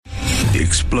The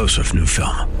explosive new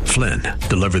film, Flynn,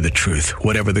 deliver the truth,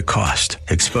 whatever the cost,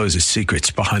 exposes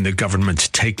secrets behind the government's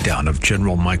takedown of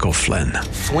General Michael Flynn.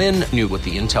 Flynn knew what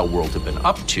the intel world had been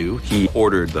up to. He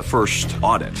ordered the first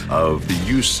audit of the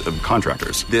use of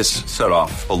contractors. This set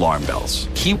off alarm bells.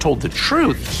 He told the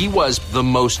truth. He was the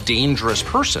most dangerous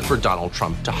person for Donald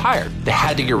Trump to hire. They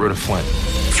had to get rid of Flynn.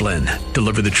 Flynn,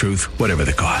 deliver the truth, whatever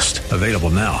the cost. Available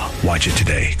now. Watch it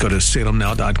today. Go to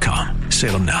salemnow.com.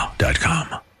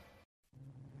 salemnow.com.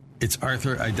 It's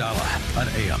Arthur Aidala on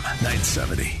AM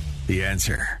 970. The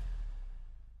Answer.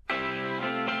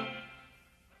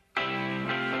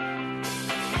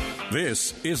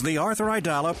 This is the Arthur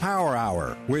Aidala Power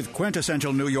Hour with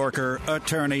quintessential New Yorker,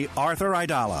 attorney Arthur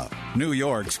Aidala, New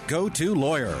York's go-to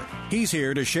lawyer. He's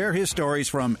here to share his stories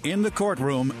from in the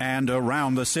courtroom and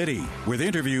around the city, with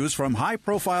interviews from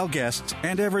high-profile guests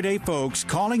and everyday folks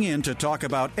calling in to talk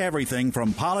about everything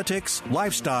from politics,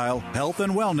 lifestyle, health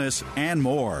and wellness, and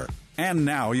more. And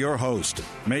now your host,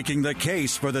 making the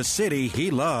case for the city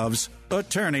he loves,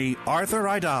 attorney Arthur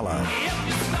Aidala.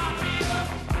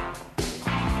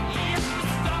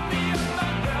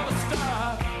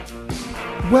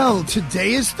 Well,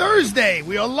 today is Thursday.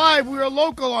 We are live. We are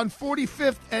local on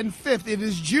 45th and 5th. It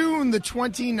is June the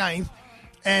 29th,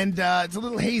 and it's a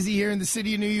little hazy here in the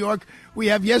city of New York. We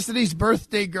have yesterday's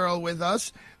birthday girl with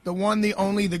us, the one, the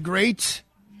only, the great...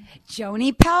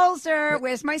 Joni Pelzer.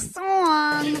 Where's my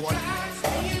song?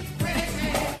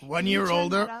 1 year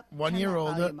older. 1 year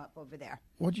older. Volume up over there.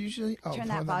 What did you say? Turn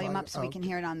that volume up so we can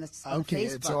hear it on the Okay,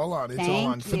 Facebook. it's all on. It's Thank all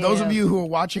on. For you. those of you who are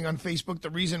watching on Facebook, the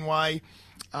reason why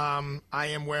I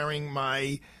am wearing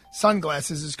my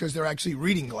sunglasses is because they're actually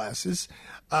reading glasses,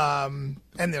 and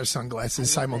they're sunglasses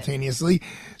simultaneously.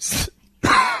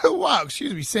 Wow,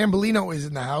 excuse me. Sambolino is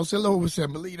in the house. Hello,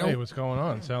 Sambolino. Hey, what's going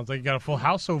on? Sounds like you got a full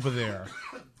house over there.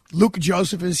 Luke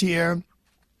Joseph is here.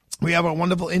 We have a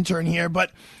wonderful intern here,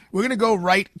 but we're going to go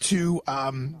right to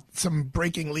some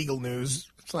breaking legal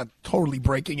news. It's not totally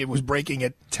breaking. It was breaking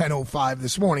at 10:05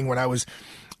 this morning when I was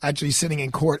actually sitting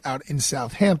in court out in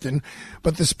Southampton.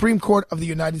 But the Supreme Court of the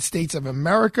United States of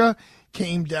America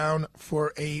came down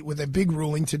with a big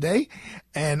ruling today,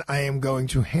 and I am going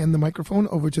to hand the microphone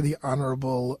over to the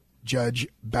Honorable Judge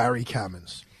Barry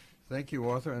Kamens. Thank you,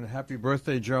 Arthur, and happy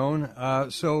birthday, Joan.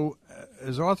 So,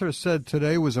 as Arthur said,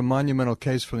 today was a monumental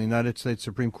case for the United States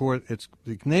Supreme Court.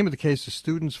 The name of the case is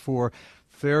Students for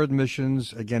Fair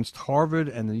Admissions against Harvard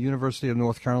and the University of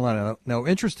North Carolina. Now,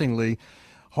 interestingly,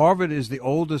 Harvard is the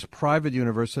oldest private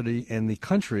university in the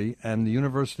country, and the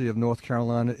University of North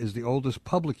Carolina is the oldest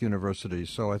public university.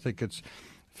 So I think it's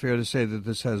fair to say that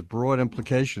this has broad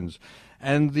implications.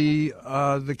 And the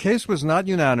case was not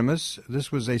unanimous.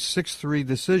 This was a 6-3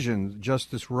 decision.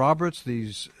 Justice Roberts,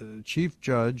 the Chief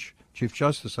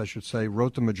Justice, I should say,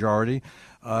 wrote the majority,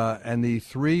 and the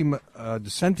three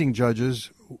dissenting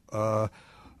judges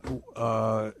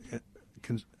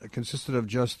consisted of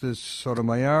Justice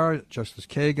Sotomayor, Justice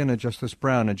Kagan, and Justice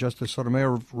Brown. And Justice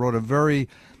Sotomayor wrote a very,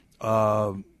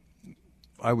 I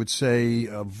would say,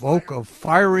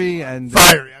 fiery and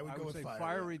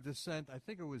fiery dissent. I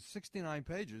think it was 69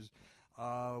 pages,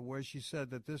 where she said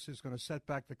that this is going to set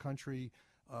back the country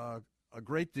a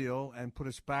great deal and put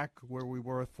us back where we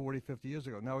were 40, 50 years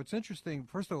ago. Now, it's interesting.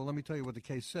 First of all, let me tell you what the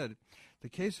case said. The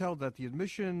case held that the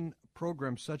admission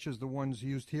programs such as the ones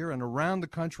used here and around the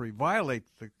country violate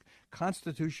the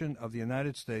Constitution of the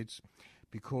United States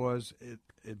because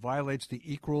it violates the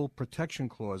Equal Protection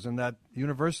Clause, and that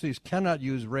universities cannot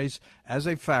use race as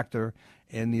a factor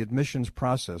in the admissions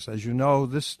process. As you know,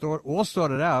 this all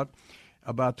started out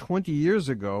about 20 years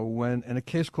ago when, in a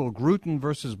case called Grutten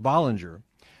versus Bollinger,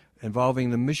 involving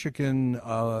the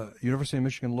University of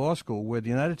Michigan Law School, where the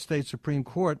United States Supreme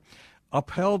Court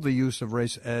upheld the use of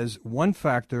race as one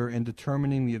factor in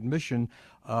determining the admission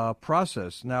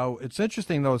process. Now, it's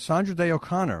interesting, though, Sandra Day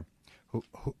O'Connor,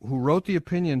 who wrote the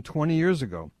opinion 20 years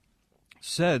ago,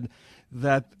 said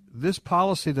that this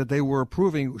policy that they were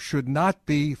approving should not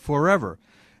be forever.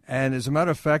 And as a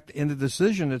matter of fact, in the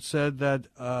decision, it said that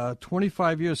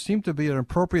 25 years seemed to be an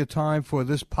appropriate time for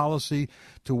this policy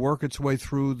to work its way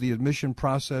through the admission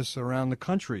process around the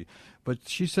country. But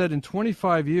she said in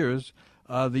 25 years,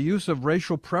 the use of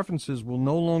racial preferences will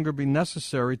no longer be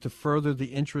necessary to further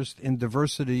the interest in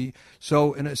diversity.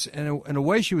 So in a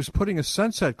way, she was putting a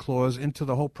sunset clause into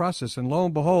the whole process. And lo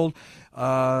and behold,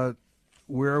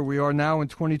 where we are now in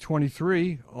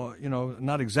 2023,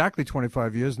 not exactly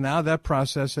 25 years, now that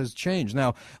process has changed.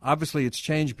 Now, obviously, it's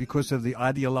changed because of the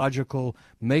ideological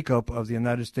makeup of the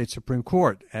United States Supreme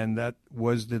Court, and that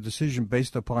was the decision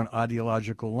based upon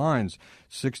ideological lines,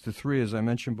 6-3, as I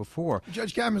mentioned before.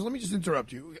 Judge Kamens, let me just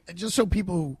interrupt you, just so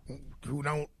people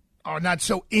who are not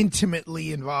so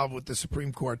intimately involved with the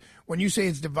Supreme Court. When you say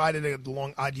it's divided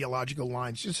along ideological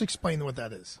lines, just explain what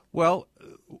that is. Well,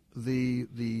 the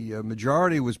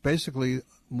majority was basically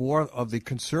more of the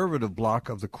conservative bloc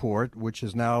of the court, which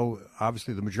is now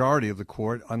obviously the majority of the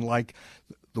court, unlike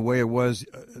the way it was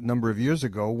a number of years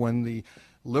ago when the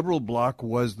liberal bloc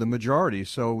was the majority.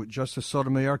 So Justice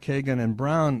Sotomayor, Kagan, and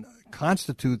Brown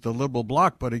constitute the liberal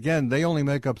bloc, but again, they only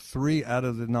make up 3 out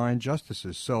of the 9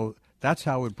 justices. So that's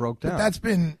how it broke down. But that's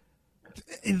been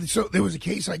so. There was a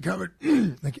case I covered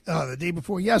the day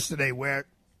before yesterday where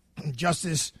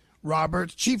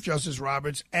Chief Justice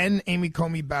Roberts, and Amy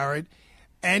Coney Barrett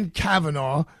and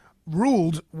Kavanaugh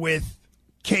ruled with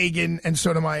Kagan and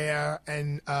Sotomayor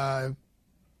and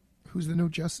who's the new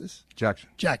justice?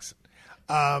 Jackson.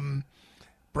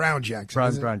 Brown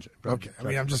Jackson. Brown. Okay. I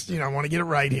mean, I'm just, I want to get it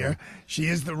right here. She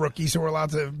is the rookie, so we're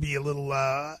allowed to be a little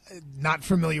not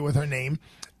familiar with her name.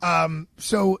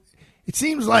 So it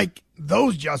seems like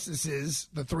those justices,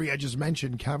 the 3 I just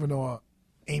mentioned, Kavanaugh,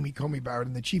 Amy Coney Barrett,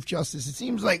 and the Chief Justice, it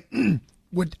seems like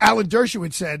what Alan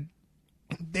Dershowitz said,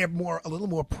 they're a little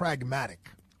more pragmatic.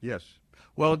 Yes.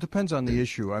 Well, it depends on the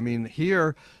issue. I mean,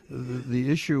 here,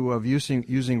 the issue of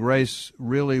using race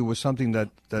really was something that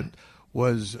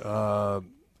was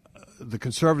the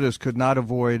conservatives could not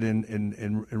avoid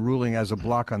in ruling as a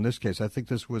block on this case. I think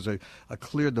this was a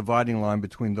clear dividing line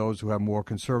between those who have more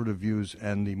conservative views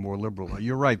and the more liberal.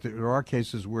 You're right. There are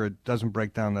cases where it doesn't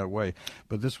break down that way,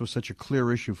 but this was such a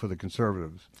clear issue for the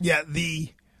conservatives. Yeah,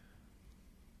 the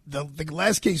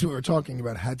last case we were talking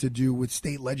about had to do with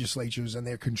state legislatures and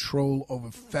their control over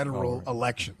federal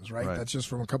elections, right? That's just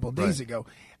from a couple of days ago.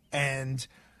 And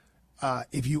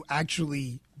if you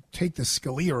actually take the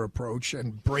Scalia approach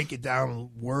and break it down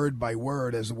word by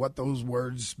word as what those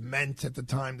words meant at the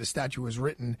time the statute was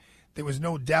written, there was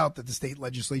no doubt that the state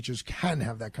legislatures can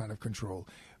have that kind of control.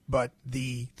 But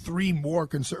the 3 more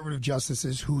conservative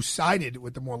justices who sided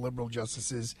with the more liberal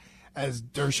justices, as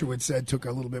Dershowitz said, took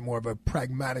a little bit more of a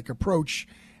pragmatic approach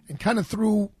and kind of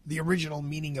threw the original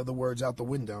meaning of the words out the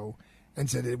window and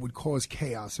said it would cause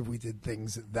chaos if we did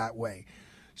things that way.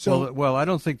 So, well, I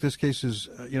don't think this case is,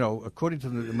 according to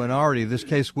the minority, this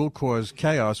case will cause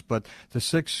chaos, but the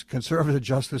 6 conservative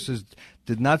justices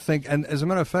did not think, and as a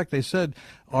matter of fact, they said,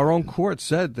 our own court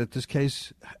said that this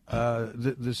case,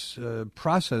 this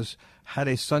process had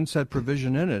a sunset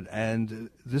provision in it, and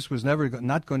this was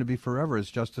not going to be forever,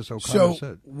 as Justice O'Connor said.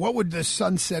 So what would the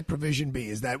sunset provision be?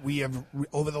 Is that we have,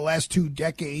 over the last 2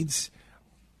 decades,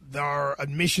 our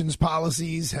admissions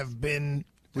policies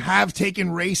have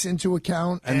taken race into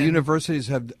account. And the universities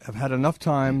have had enough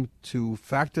time to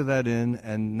factor that in,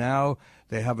 and now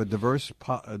they have a diverse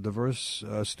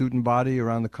student body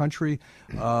around the country,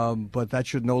 but that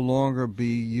should no longer be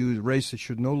used. Race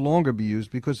should no longer be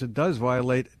used because it does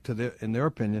violate, in their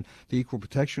opinion, the Equal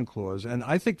Protection Clause. And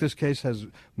I think this case has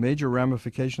major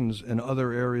ramifications in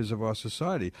other areas of our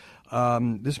society.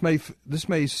 This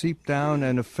may seep down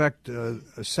and affect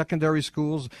secondary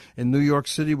schools. In New York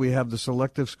City, we have the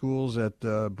selective schools at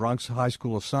Bronx High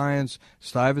School of Science,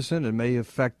 Stuyvesant. It may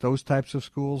affect those types of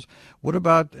schools. What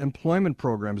about employment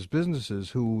programs,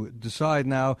 businesses who decide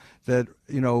now that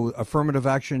affirmative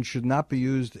action should not be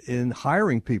used in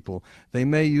hiring people? They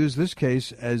may use this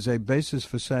case as a basis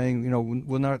for saying,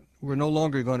 we're no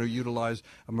longer going to utilize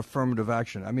affirmative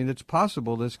action. I mean, it's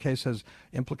possible this case has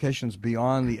implications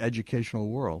beyond the educational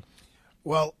world.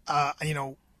 Well,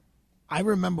 I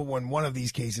remember when one of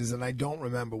these cases, and I don't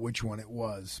remember which one it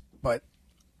was, but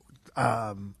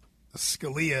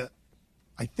Scalia,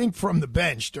 I think from the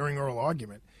bench during oral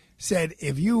argument, said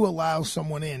if you allow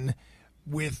someone in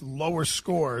with lower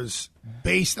scores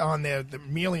based on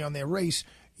merely on their race,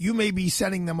 you may be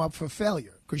setting them up for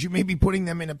failure because you may be putting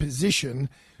them in a position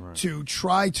to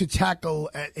try to tackle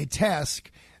a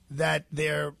task that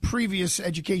their previous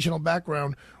educational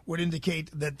background would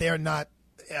indicate that they're not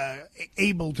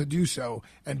able to do so.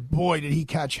 And boy, did he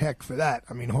catch heck for that.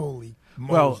 I mean, holy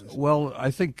Moses. Well,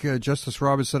 I think Justice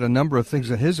Roberts said a number of things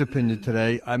in his opinion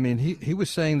today. I mean, he was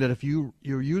saying that if you're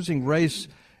using race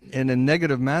in a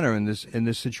negative manner in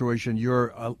this situation,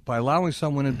 you're by allowing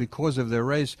someone in because of their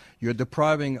race, you're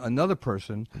depriving another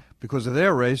person because of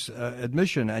their race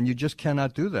admission, and you just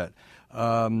cannot do that.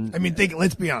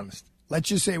 Let's be honest. Let's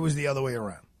just say it was the other way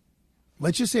around.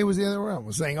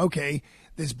 We're saying, okay,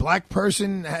 this black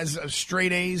person has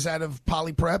straight A's out of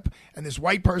poly prep, and this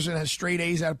white person has straight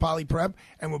A's out of poly prep,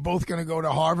 and we're both going to go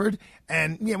to Harvard.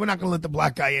 And, we're not going to let the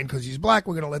black guy in because he's black.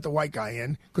 We're going to let the white guy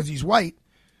in because he's white.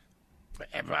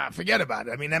 forget about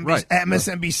it. I mean, Right.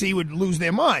 MSNBC would lose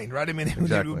their mind, right? I mean,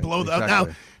 they would blow the Now,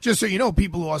 just so you know,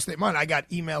 people lost their mind. I got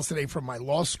emails today from my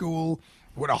law school.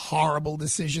 What a horrible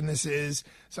decision this is.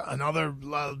 So another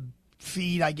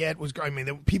feed I get was,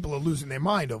 people are losing their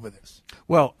mind over this.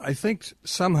 Well, I think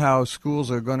somehow schools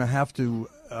are going to have to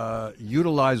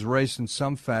utilize race in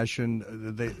some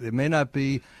fashion. There may not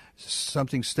be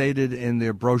something stated in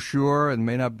their brochure and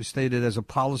may not be stated as a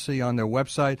policy on their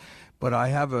website, but I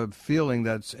have a feeling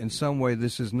that in some way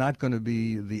this is not going to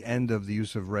be the end of the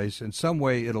use of race. In some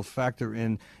way it'll factor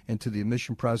into the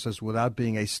admission process without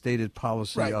being a stated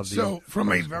policy of the... So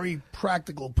from a very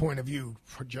practical point of view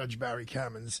for Judge Barry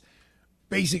Kamens,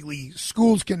 basically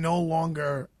schools can no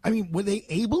longer... were they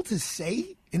able to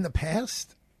say in the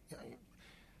past...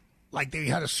 Like they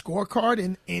had a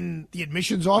scorecard in the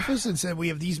admissions office and said, we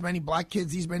have these many black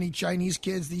kids, these many Chinese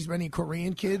kids, these many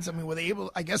Korean kids. Were they able?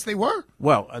 I guess they were.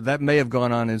 Well, that may have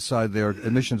gone on inside their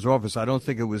admissions office. I don't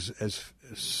think it was as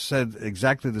said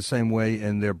exactly the same way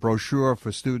in their brochure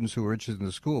for students who were interested in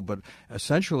the school. But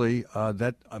essentially,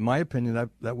 that, in my opinion,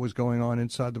 that was going on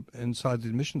inside the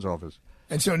admissions office.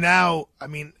 And so now,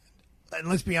 and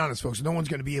let's be honest, folks, no one's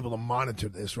going to be able to monitor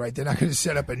this, right? They're not going to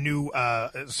set up a new,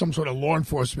 some sort of law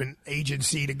enforcement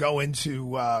agency to go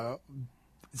into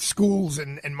schools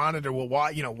and monitor, well,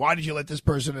 why did you let this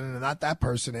person in and not that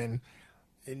person in?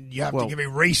 And you have to give a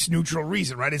race-neutral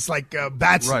reason, right? It's like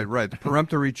Batson. Right.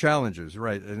 Peremptory challenges,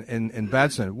 right, in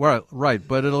Batson. Well, right,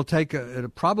 but it'll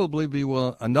probably be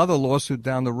another lawsuit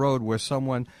down the road where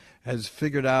someone has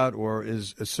figured out or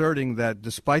is asserting that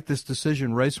despite this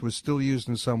decision, race was still used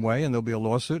in some way, and there'll be a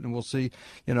lawsuit, and we'll see,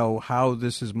 how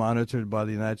this is monitored by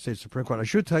the United States Supreme Court. I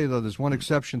should tell you, though, there's one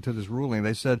exception to this ruling.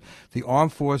 They said the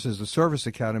armed forces, the service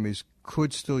academies,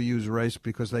 could still use race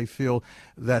because they feel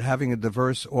that having a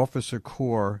diverse officer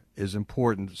corps is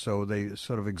important, so they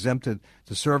sort of exempted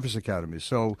the service academies.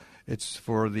 So it's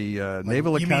for the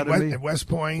Naval Academy. Mean West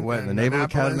Point and the Naval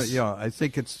Annapolis? Academy. Yeah, I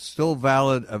think it's still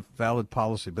a valid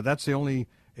policy, but that's the only.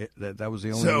 That was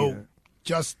the only. So,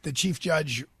 just the chief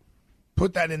judge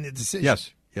put that in the decision. Yes.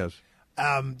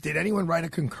 Did anyone write a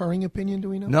concurring opinion? Do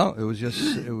we know? No, it was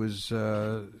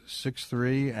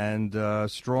 6-3 and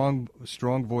strong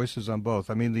voices on both.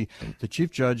 The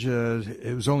chief judge.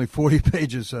 It was only 40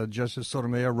 pages. Justice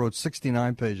Sotomayor wrote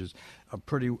 69 pages.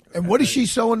 And what is she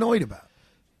so annoyed about?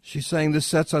 She's saying this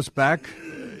sets us back,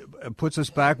 puts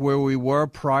us back where we were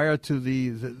prior to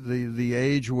the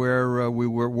age where we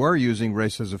were using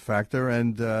race as a factor,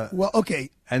 and okay,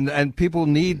 and people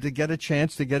need to get a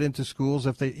chance to get into schools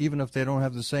even if they don't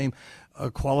have the same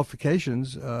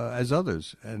qualifications as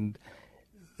others, and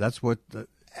that's what.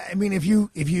 If you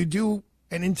do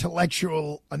an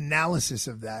intellectual analysis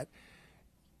of that,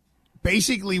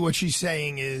 basically what she's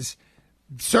saying is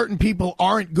certain people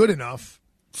aren't good enough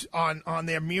on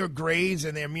their mere grades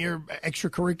and their mere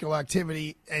extracurricular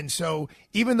activity. And so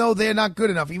even though they're not good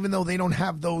enough, even though they don't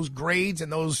have those grades and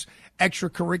those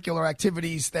extracurricular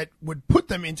activities that would put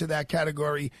them into that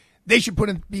category, they should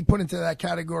be put into that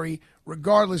category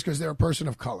regardless because they're a person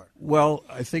of color. Well,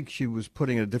 I think she was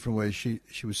putting it a different way. She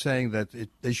was saying that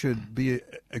they should be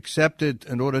accepted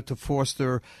in order to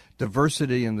foster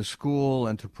diversity in the school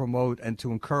and to promote and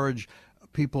to encourage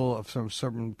people of some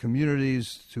certain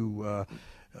communities to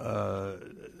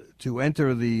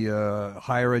enter the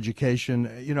higher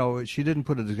education. She didn't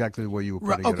put it exactly the way you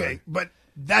were putting it. Okay, but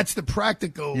that's the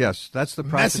practical that's the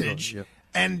practical message. Yep.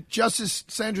 And Justice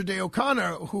Sandra Day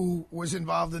O'Connor, who was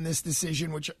involved in this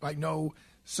decision, which I know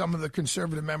some of the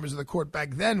conservative members of the court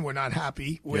back then were not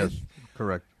happy with. Yes,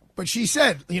 correct. But she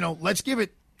said, let's give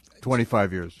it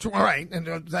 25 years. All right,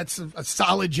 and that's a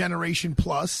solid generation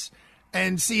plus.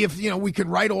 And see if, we can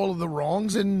right all of the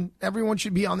wrongs, and everyone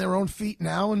should be on their own feet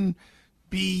now and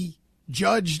be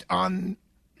judged on,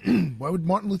 what would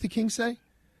Martin Luther King say?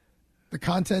 The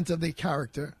content of their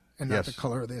character and not the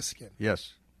color of their skin.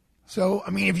 Yes. So,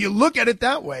 if you look at it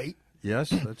that way, yes,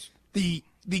 that's the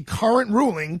current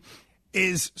ruling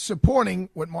is supporting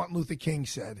what Martin Luther King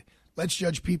said. Let's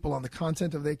judge people on the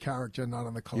content of their character, not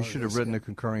on the color of their skin. You should have written a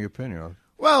concurring opinion.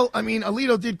 Well,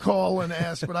 Alito did call and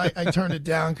ask, but I turned it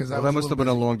down because that must have been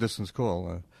a long-distance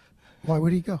call. Why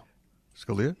would he go?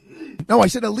 Scalia? No, I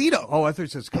said Alito. Oh, I thought you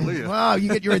said Scalia. Wow, you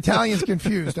get your Italians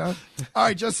confused, huh? All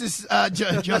right, Judge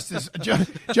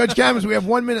Kamens, we have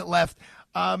 1 minute left.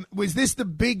 Was this the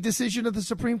big decision of the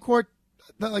Supreme Court,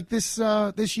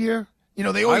 this year?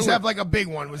 They always have like a big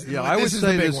one. I would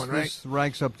say this one, right? this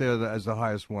ranks up there as the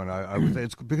highest one. I would say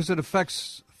it's because it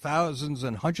affects thousands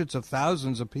and hundreds of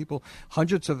thousands of people,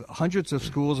 hundreds of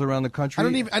schools around the country. I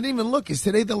didn't even look. Is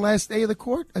today the last day of the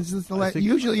court?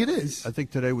 Usually it is. I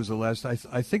think today was the last. I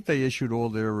think they issued all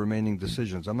their remaining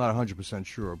decisions. I'm not 100%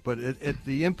 sure, but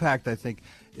the impact, I think,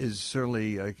 is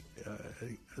certainly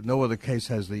no other case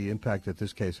has the impact that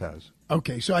this case has.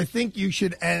 Okay, so I think you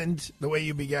should end the way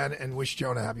you began and wish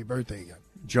Joan a happy birthday again.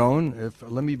 Joan,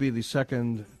 let me be the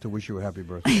second to wish you a happy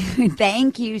birthday.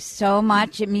 Thank you so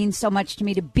much. It means so much to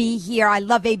me to be here. I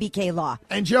love ABK Law.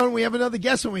 And Joan, we have another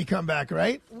guest when we come back,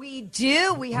 right? We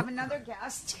do. We have another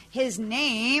guest. His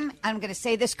name, I'm going to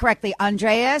say this correctly,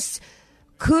 Andreas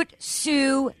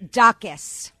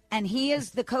Koutsoudakis. And he is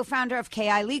the co-founder of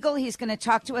KI Legal. He's going to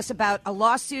talk to us about a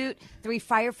lawsuit 3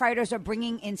 firefighters are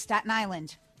bringing in Staten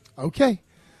Island. Okay.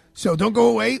 So don't go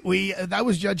away. That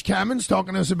was Judge Kamens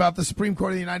talking to us about the Supreme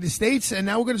Court of the United States. And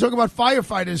now we're going to talk about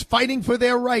firefighters fighting for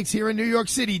their rights here in New York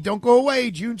City. Don't go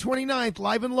away. June 29th,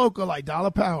 live and local,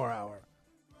 Aidala Power Hour.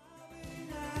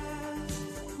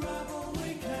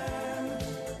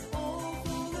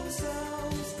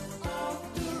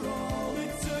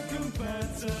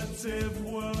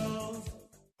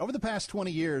 Over the past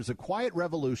 20 years, a quiet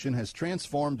revolution has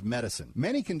transformed medicine.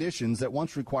 Many conditions that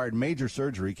once required major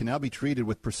surgery can now be treated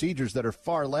with procedures that are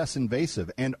far less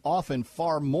invasive and often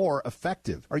far more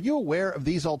effective. Are you aware of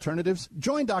these alternatives?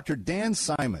 Join Dr. Dan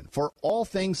Simon for All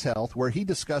Things Health, where he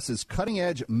discusses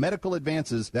cutting-edge medical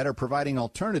advances that are providing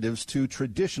alternatives to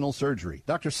traditional surgery.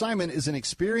 Dr. Simon is an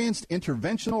experienced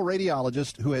interventional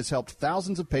radiologist who has helped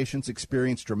thousands of patients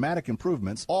experience dramatic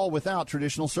improvements, all without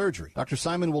traditional surgery. Dr.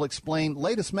 Simon will explain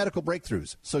latest medical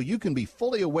breakthroughs so you can be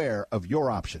fully aware of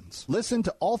your options. Listen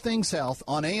to All Things Health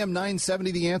on AM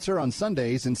 970 The Answer on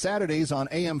Sundays and Saturdays on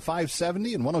AM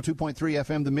 570 and 102.3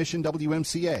 FM The Mission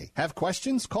WMCA. Have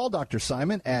questions? Call Dr.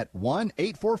 Simon at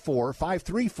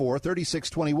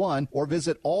 1-844-534-3621 or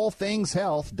visit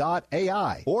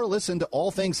allthingshealth.ai or listen to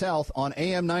All Things Health on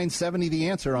AM 970 The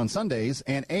Answer on Sundays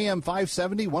and AM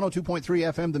 570 102.3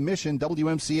 FM The Mission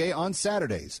WMCA on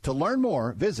Saturdays. To learn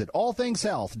more, visit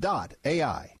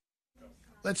allthingshealth.ai.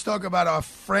 Let's talk about our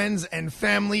friends and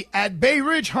family at Bay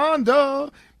Ridge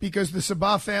Honda, because the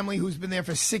Sabah family, who's been there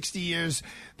for 60 years,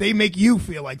 they make you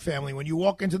feel like family when you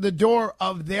walk into the door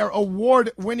of their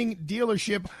award-winning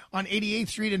dealership on 88th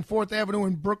Street and 4th Avenue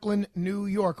in Brooklyn, New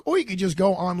York. Or you could just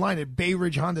go online at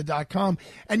BayRidgeHonda.com,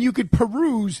 and you could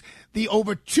peruse the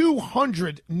over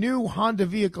 200 new Honda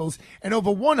vehicles and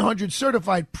over 100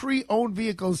 certified pre-owned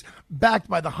vehicles backed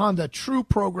by the Honda True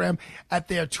program at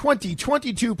their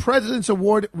 2022 President's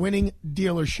Award-winning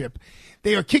dealership.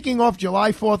 They are kicking off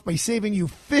July 4th by saving you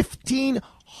 $1,500.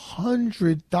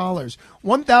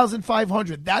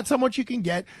 $1,500. That's how much you can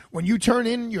get when you turn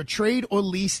in your trade or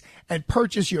lease and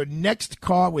purchase your next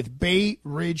car with Bay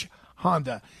Ridge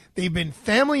Honda. They've been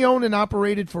family-owned and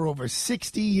operated for over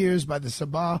 60 years by the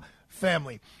Sabah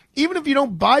family. Even if you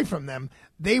don't buy from them,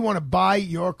 they want to buy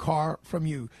your car from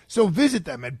you. So visit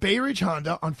them at Bay Ridge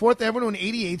Honda on 4th Avenue and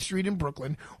 88th Street in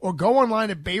Brooklyn, or go online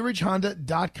at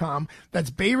BayRidgeHonda.com. That's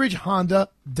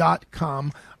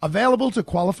BayRidgeHonda.com. Available to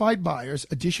qualified buyers.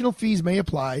 Additional fees may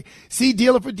apply. See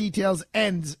dealer for details.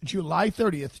 Ends July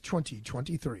 30th,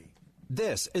 2023.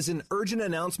 This is an urgent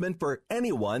announcement for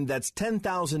anyone that's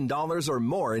 $10,000 or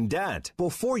more in debt.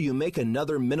 Before you make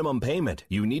another minimum payment,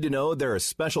 you need to know there are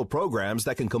special programs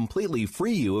that can completely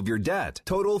free you of your debt.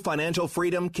 Total Financial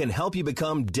Freedom can help you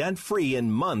become debt-free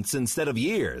in months instead of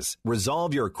years.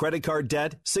 Resolve your credit card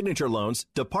debt, signature loans,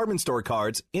 department store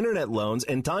cards, internet loans,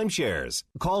 and timeshares.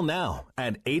 Call now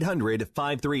at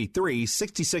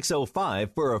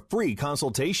 800-533-6605 for a free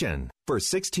consultation. For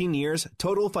 16 years,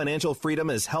 Total Financial Freedom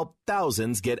has helped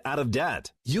thousands get out of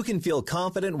debt. You can feel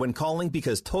confident when calling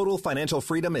because Total Financial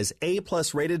Freedom is A+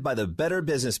 rated by the Better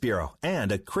Business Bureau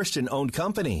and a Christian-owned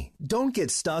company. Don't get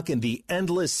stuck in the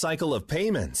endless cycle of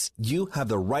payments. You have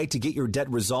the right to get your debt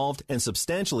resolved and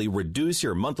substantially reduce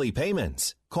your monthly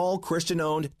payments. Call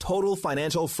Christian-owned Total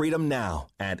Financial Freedom now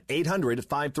at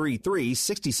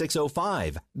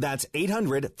 800-533-6605. That's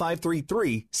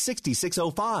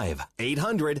 800-533-6605.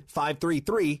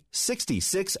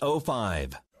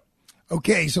 800-533-6605.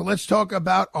 Okay, so let's talk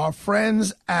about our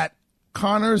friends at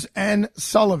Connors and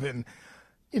Sullivan.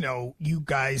 You know, you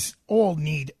guys all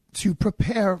need to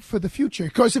prepare for the future.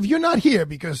 Because if you're not here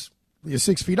because you're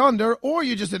 6 feet under, or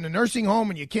you're just in a nursing home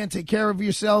and you can't take care of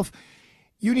yourself,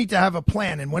 You need to have a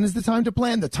plan. And when is the time to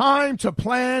plan? The time to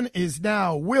plan is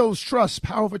now. Wills, trusts,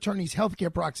 power of attorneys,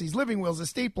 healthcare proxies, living wills,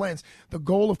 estate plans. The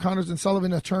goal of Connors and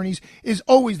Sullivan attorneys is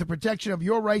always the protection of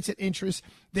your rights and interests.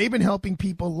 They've been helping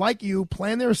people like you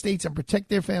plan their estates and protect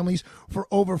their families for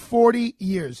over 40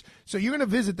 years. So you're going to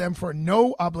visit them for a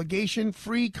no obligation,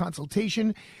 free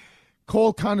consultation.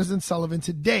 Call Connors and Sullivan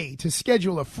today to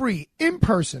schedule a free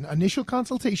in-person initial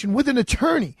consultation with an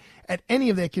attorney at any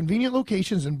of their convenient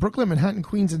locations in Brooklyn, Manhattan,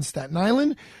 Queens, and Staten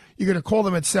Island. You're going to call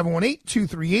them at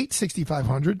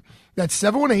 718-238-6500. That's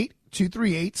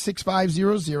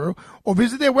 718-238-6500. Or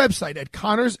visit their website at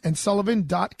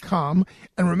connorsandsullivan.com.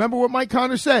 And remember what Mike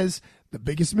Connors says, the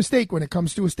biggest mistake when it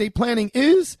comes to estate planning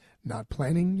is not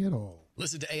planning at all.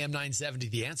 Listen to AM 970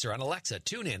 The Answer on Alexa,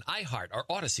 TuneIn, iHeart, or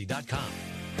Odyssey.com.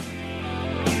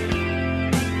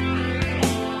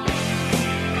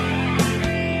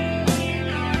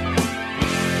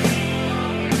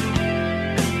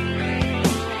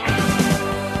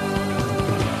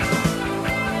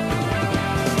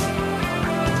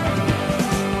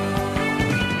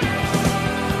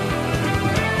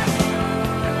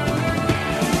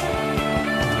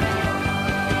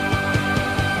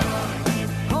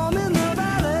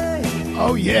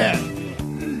 Oh, yeah.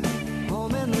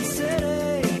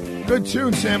 Good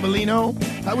tune, Sambolino.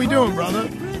 How we doing, brother?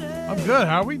 I'm good.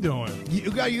 How are we doing?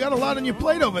 You got a lot on your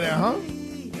plate over there, huh?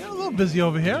 Yeah, a little busy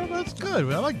over here. That's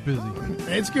good. I like busy.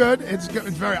 It's good. It's good.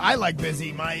 It's very. I like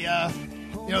busy. My,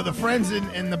 the friends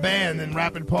in the band in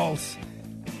Rapid Pulse.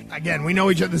 Again, we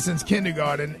know each other since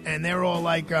kindergarten, and they're all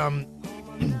like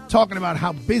talking about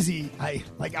how busy I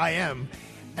am.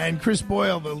 And Chris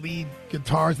Boyle, the lead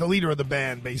guitarist, the leader of the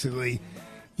band, basically.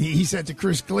 He said to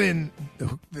Chris Glynn,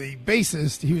 the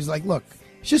bassist, he was like, look,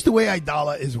 it's just the way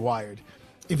Aidala is wired.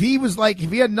 If he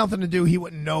had nothing to do, he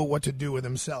wouldn't know what to do with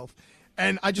himself.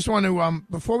 And I just want to,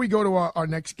 before we go to our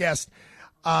next guest,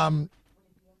 so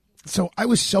I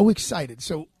was so excited.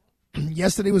 So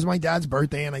yesterday was my dad's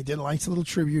birthday, and I did a nice little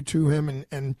tribute to him,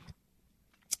 and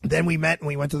then we met and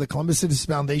we went to the Columbus Citizens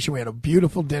Foundation. We had a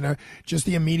beautiful dinner, just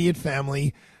the immediate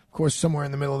family. Of course, somewhere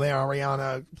in the middle there,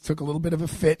 Ariana took a little bit of a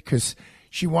fit because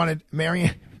she wanted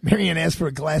Marianne asked for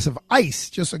a glass of ice,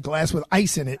 just a glass with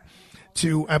ice in it,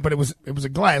 but it was a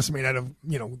glass made out of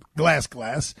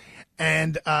glass,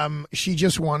 and she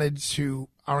just wanted to.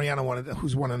 Ariana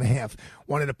who's 1.5,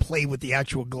 wanted to play with the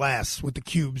actual glass with the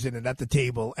cubes in it at the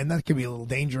table, and that could be a little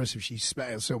dangerous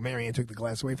if so Marianne took the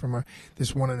glass away from her.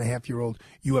 This 1.5-year-old,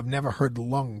 you have never heard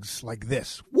lungs like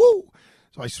this. Woo!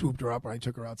 So I swooped her up and I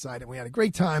took her outside, and we had a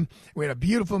great time. We had a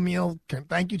beautiful meal.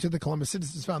 Thank you to the Columbus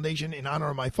Citizens Foundation. In honor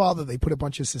of my father, they put a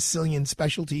bunch of Sicilian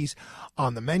specialties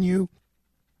on the menu.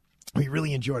 We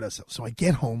really enjoyed ourselves. So I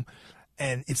get home,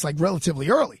 and it's like relatively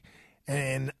early.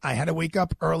 And I had to wake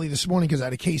up early this morning because I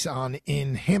had a case on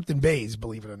in Hampton Bays,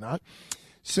 believe it or not.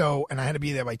 So, and I had to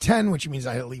be there by 10, which means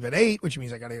I had to leave at 8, which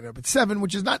means I got to get up at 7,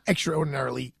 which is not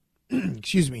extraordinarily,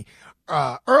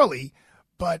 early,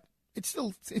 but it's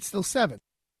still 7.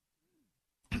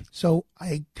 So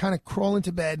I kind of crawl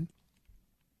into bed,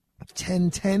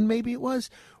 10:10 maybe it was,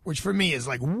 which for me is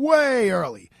like way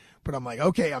early. But I'm like,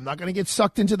 okay, I'm not going to get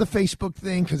sucked into the Facebook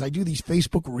thing because I do these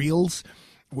Facebook reels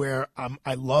where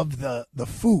I love the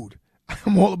food.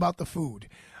 I'm all about the food.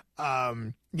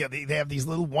 They have these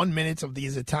little 1 minutes of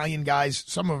these Italian guys,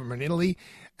 some of them in Italy,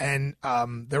 and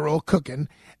they're all cooking.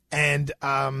 And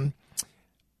so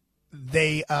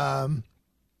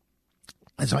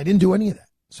I didn't do any of that.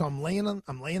 So I'm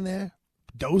laying there,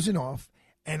 dozing off,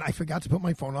 and I forgot to put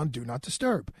my phone on Do Not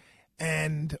Disturb.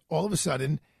 And all of a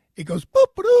sudden, it goes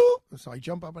boop-a-doo. So I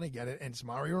jump up and I get it, and it's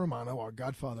Mario Romano, our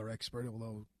Godfather expert,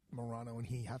 although Morano and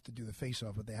he have to do the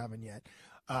face-off, but they haven't yet.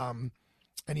 And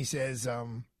he says,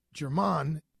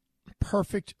 German,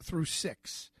 perfect through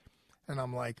 6. And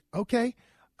I'm like, okay.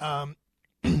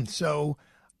 So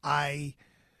I'm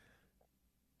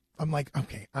like,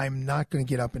 okay, I'm not going to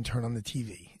get up and turn on the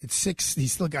TV. It's 6.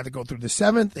 He's still got to go through the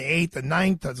 7th, the 8th, the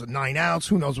 9th. There's 9 outs.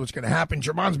 Who knows what's going to happen?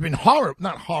 German's been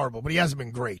not horrible, but he hasn't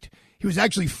been great. He was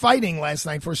actually fighting last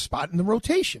night for a spot in the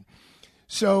rotation.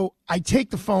 So I take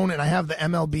the phone and I have the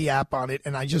MLB app on it,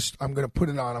 and I'm going to put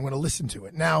it on. I'm going to listen to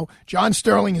it. Now, John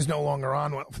Sterling is no longer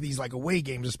on for these like away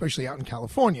games, especially out in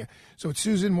California. So it's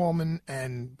Susan Wallman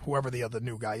and whoever the other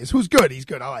new guy is, who's good. He's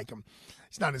good. I like him.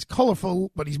 He's not as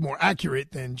colorful, but he's more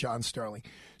accurate than John Sterling.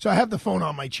 So I have the phone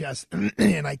on my chest,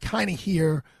 and I kind of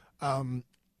hear, I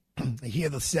hear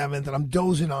the 7th, and I'm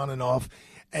dozing on and off,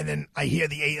 and then I hear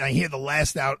the 8th. I hear the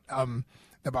last out.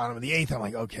 The bottom of the 8th, I'm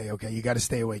like, okay, you got to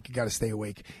stay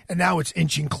awake. And now it's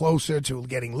inching closer to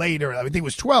getting later. I think it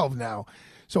was 12 now.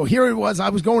 So here it was. I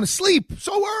was going to sleep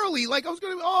so early. Like, it's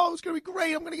going to be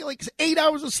great. I'm going to get like 8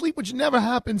 hours of sleep, which never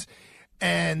happens.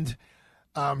 And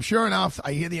sure enough,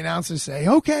 I hear the announcers say,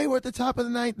 okay, we're at the top of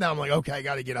the ninth. Now I'm like, okay, I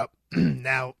got to get up.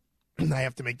 Now I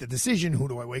have to make the decision. Who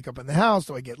do I wake up in the house?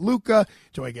 Do I get Luca?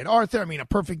 Do I get Arthur? I mean, a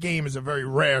perfect game is a very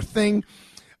rare thing.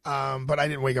 But I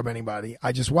didn't wake up anybody.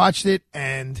 I just watched it.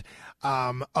 And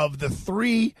there's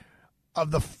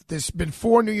been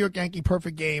 4 New York Yankee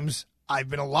perfect games. I've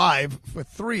been alive for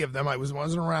 3 of them. I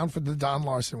wasn't around for the Don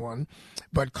Larson one.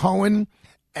 But Cohen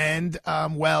and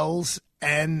Wells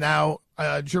and now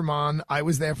German, I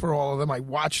was there for all of them. I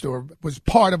watched or was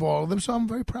part of all of them, so I'm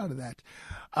very proud of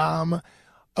that.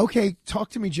 Okay, talk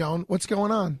to me, Joan. What's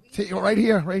going on? Right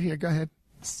here. Go ahead.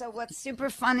 So what's super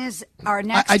fun is our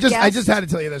next I just guest. had to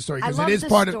tell you that story because it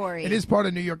is part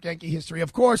of New York Yankee history,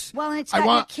 of course. Well, and it's got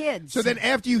your kids. So then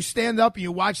after you stand up and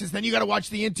you watch this, then you got to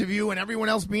watch the interview and everyone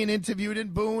else being interviewed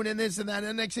and Boone and this and that.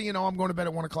 And next thing you know, I'm going to bed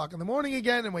at 1:00 in the morning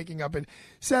again and waking up at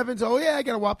 7. So yeah, I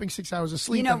got a whopping 6 hours of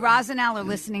sleep. You know, Roz and Al are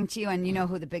listening to you, and you know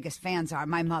who the biggest fans are.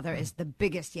 My mother is the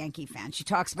biggest Yankee fan. She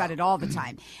talks about it all the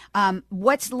time.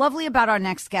 What's lovely about our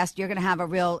next guest, you're going to have a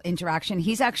real interaction.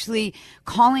 He's actually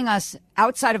calling us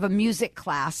outside of a music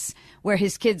class where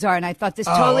his kids are, and I thought this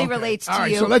totally relates to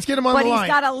you. So let's get him on the line. But he's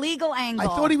got a legal angle.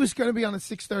 I thought he was going to be on at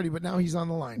 6:30, but now he's on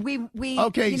the line.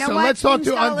 Okay, you know so what? let's talk Things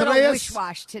to got Andreas a little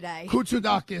wish-wash today.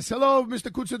 Koutsoutakis. Hello,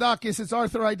 Mr. Koutsoutakis. It's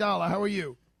Arthur Aidala. How are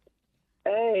you?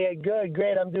 Hey, good,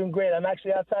 great. I'm doing great. I'm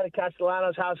actually outside of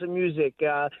Castellano's House of Music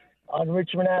on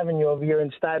Richmond Avenue over here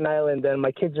in Staten Island, and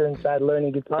my kids are inside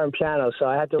learning guitar and piano, so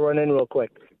I had to run in real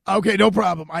quick. Okay, no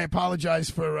problem. I apologize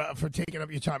for taking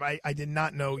up your time. I did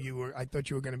not know you were. I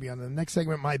thought you were going to be on the next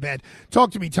segment. My bad.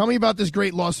 Talk to me. Tell me about this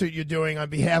great lawsuit you're doing on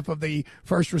behalf of the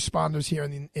first responders here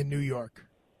in New York.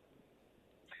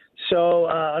 So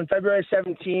on February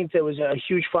 17th, there was a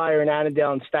huge fire in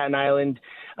Annandale and Staten Island.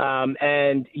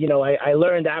 And, you know, I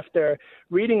learned after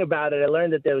reading about it, I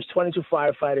learned that there was 22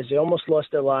 firefighters. They almost lost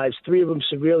their lives, 3 of them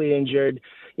severely injured.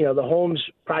 You know, the homes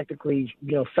practically,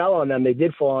 fell on them. They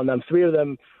did fall on them. 3 of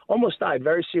them almost died,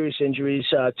 very serious injuries.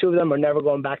 2 of them are never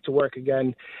going back to work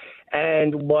again.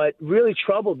 And what really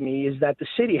troubled me is that the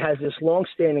city has this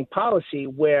longstanding policy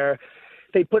where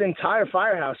they put entire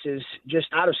firehouses just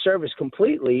out of service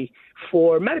completely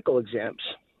for medical exams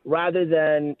rather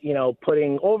than,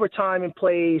 putting overtime in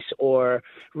place or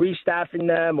restaffing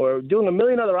them or doing a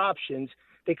million other options.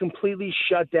 They completely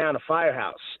shut down a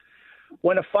firehouse.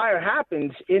 When a fire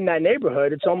happens in that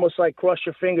neighborhood, it's almost like cross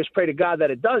your fingers, pray to God that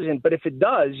it doesn't. But if it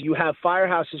does, you have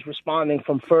firehouses responding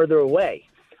from further away.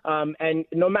 And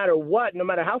no matter what, no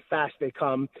matter how fast they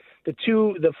come, the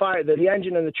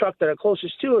engine and the truck that are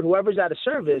closest to it, whoever's out of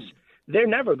service, they're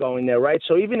never going there, right?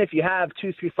 So even if you have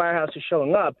 2-3 firehouses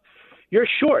showing up, you're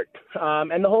short.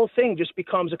 And the whole thing just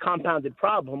becomes a compounded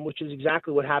problem, which is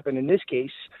exactly what happened in this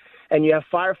case. And you have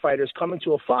firefighters coming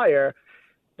to a fire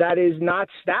that is not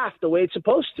staffed the way it's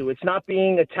supposed to. It's not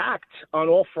being attacked on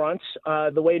all fronts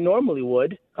the way it normally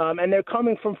would. And they're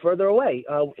coming from further away.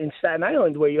 In Staten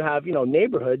Island, where you have,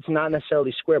 neighborhoods, not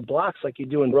necessarily square blocks like you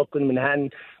do in Brooklyn,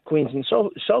 Manhattan, Queens, and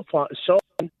so on,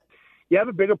 you have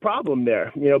a bigger problem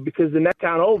there, because the next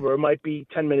town over might be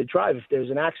 10-minute drive if there's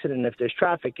an accident, if there's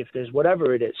traffic, if there's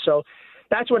whatever it is. So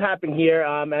that's what happened here.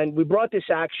 And we brought this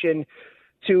action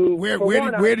to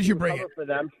where did you bring it for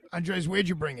them. Andres, where'd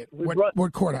you bring it?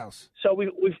 What courthouse? So we've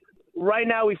right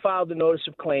now we filed a notice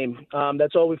of claim.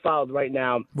 That's all we filed right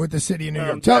now with the city of New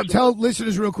York. Tell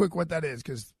listeners real quick what that is,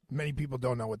 because many people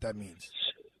don't know what that means.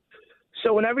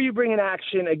 So whenever you bring an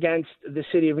action against the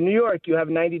city of New York, you have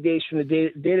 90 days from the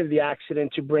date of the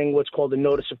accident to bring what's called a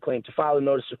notice of claim, to file a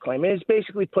notice of claim. And it's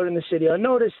basically putting the city on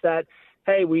notice that,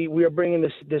 hey, we are bringing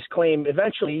this claim.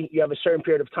 Eventually, you have a certain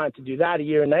period of time to do that, a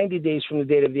year and 90 days from the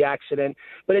date of the accident.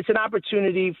 But it's an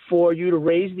opportunity for you to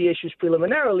raise the issues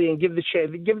preliminarily and give the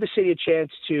city a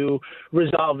chance to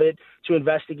resolve it, to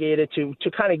investigate it, to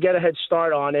kind of get a head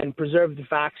start on it and preserve the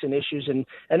facts and issues and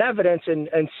evidence and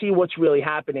see what's really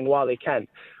happening while they can.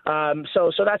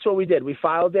 So that's what we did. We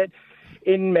filed it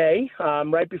in May,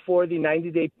 right before the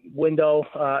 90-day window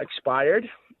expired.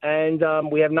 And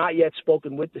we have not yet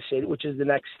spoken with the city, which is the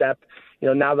next step.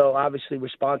 Now they'll obviously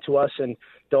respond to us, and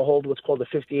they'll hold what's called a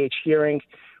 50H hearing,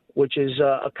 which is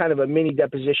a kind of a mini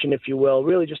deposition, if you will,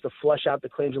 really just to flesh out the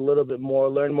claims a little bit more,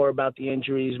 learn more about the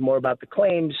injuries, more about the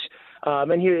claims,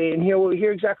 and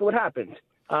hear exactly what happened.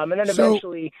 And then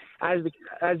eventually, as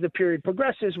the period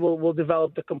progresses, we'll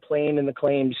develop the complaint and the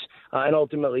claims, and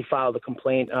ultimately file the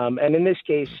complaint. And in this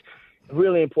case, a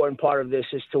really important part of this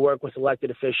is to work with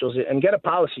elected officials and get a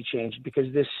policy change, because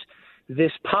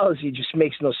this policy just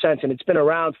makes no sense, and it's been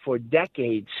around for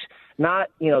decades. not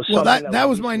Well, something that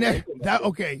was my next.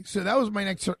 So that was my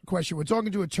next question. We're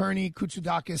talking to attorney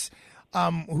Koutsoutakis,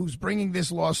 who's bringing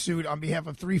this lawsuit on behalf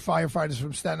of 3 firefighters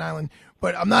from Staten Island.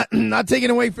 But I'm not taking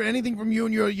away for anything from you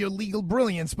and your legal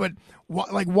brilliance. But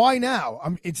why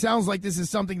now? It sounds like this is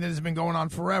something that has been going on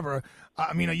forever.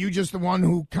 Are you just the one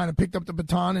who kind of picked up the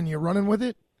baton and you're running with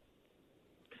it?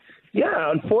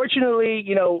 Yeah, unfortunately,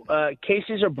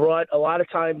 cases are brought a lot of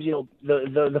times.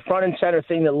 The front and center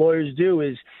thing that lawyers do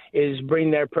is bring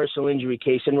their personal injury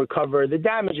case and recover the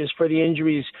damages for the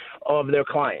injuries of their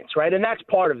clients, right? And that's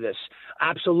part of this.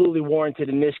 Absolutely warranted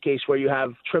in this case, where you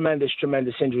have tremendous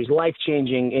injuries,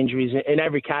 life-changing injuries in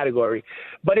every category.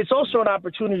 But it's also an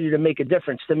opportunity to make a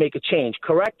difference, to make a change,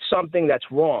 correct something that's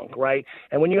wrong, right?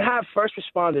 And when you have first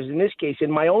responders, in this case,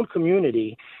 in my own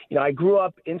community, I grew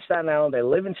up in Staten Island. I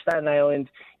live in Staten Island.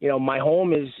 My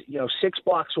home is, 6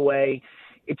 blocks away.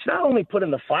 It's not only putting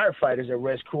the firefighters at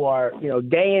risk who are,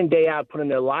 day in, day out, putting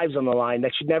their lives on the line.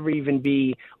 That should never even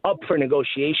be up for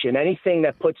negotiation. Anything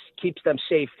that keeps them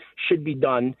safe should be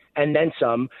done, and then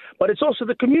some. But it's also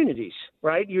the communities,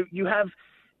 right? You have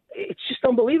 – it's just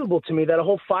unbelievable to me that a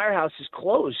whole firehouse is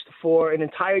closed for an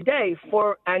entire day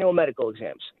for annual medical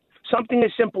exams. Something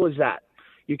as simple as that.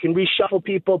 You can reshuffle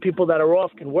people that are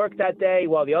off can work that day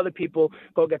while the other people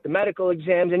go get the medical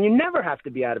exams, and you never have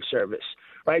to be out of service,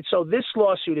 right? So this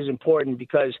lawsuit is important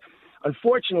because,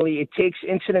 unfortunately, it takes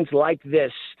incidents like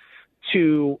this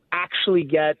to actually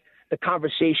get the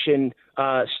conversation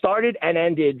started and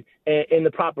ended in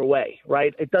the proper way,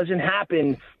 right? It doesn't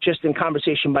happen just in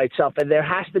conversation by itself, and there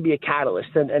has to be a catalyst.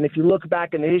 And if you look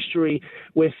back in the history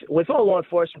with all law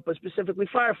enforcement, but specifically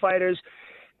firefighters,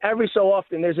 every so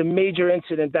often there's a major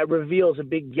incident that reveals a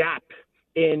big gap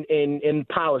in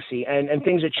policy, and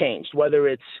things are changed, whether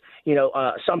it's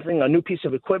a new piece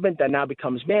of equipment that now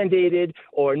becomes mandated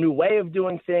or a new way of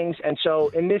doing things. And so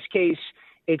in this case,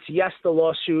 it's yes, the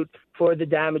lawsuit for the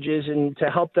damages and to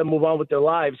help them move on with their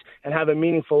lives and have a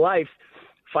meaningful life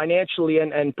financially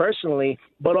and personally,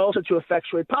 but also to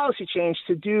effectuate policy change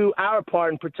to do our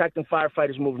part in protecting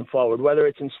firefighters moving forward, whether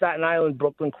it's in Staten Island,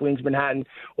 Brooklyn, Queens, Manhattan,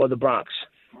 or the Bronx.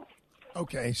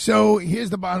 Okay, so here's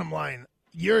the bottom line.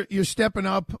 You're stepping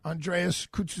up, Andreas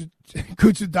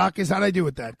Koutsoutakis. How'd I do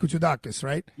with that? Koutsoutakis,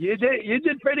 right? You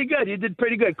did pretty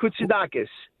good. Koutsoutakis.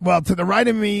 Well, to the right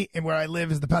of me, and where I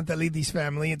live, is the Pantelidis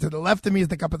family, and to the left of me is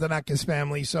the Kapatanakis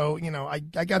family. So I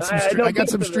got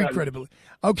some street credibility.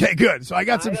 Okay, good. So I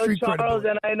got some street credibility.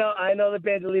 And I know the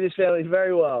Pantelidis family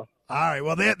very well. All right.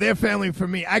 Well, they're family for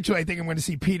me. Actually, I think I'm going to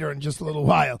see Peter in just a little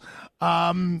while.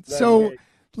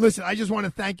 Listen, I just want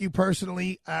to thank you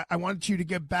personally. I wanted you to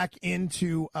get back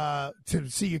into to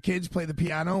see your kids play the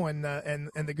piano and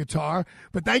the guitar.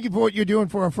 But thank you for what you're doing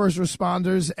for our first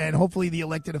responders, and hopefully the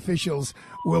elected officials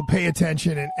will pay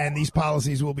attention and these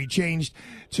policies will be changed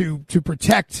to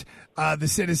protect the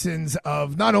citizens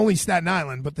of not only Staten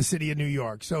Island but the city of New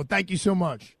York. So thank you so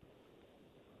much.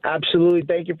 Absolutely.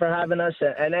 Thank you for having us.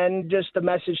 And then just a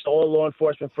message to all law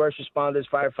enforcement, first responders,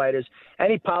 firefighters,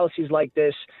 any policies like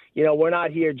this, we're not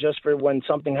here just for when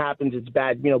something happens, it's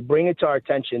bad. Bring it to our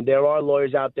attention. There are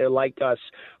lawyers out there like us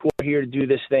who are here to do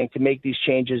this thing, to make these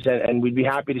changes, and we'd be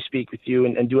happy to speak with you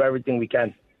and do everything we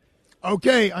can.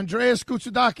 Okay, Andreas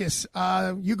Koutsoutakis,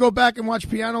 you go back and watch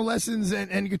piano lessons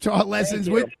and guitar lessons.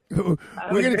 We're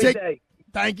going to take.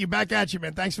 Thank you. Back at you,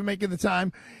 man. Thanks for making the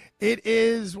time. It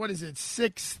is,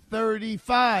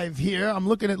 6:35 here. I'm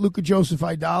looking at Luca Joseph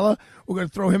Aidala. We're going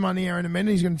to throw him on the air in a minute.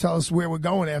 He's going to tell us where we're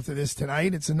going after this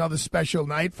tonight. It's another special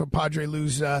night for Padre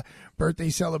Lou's birthday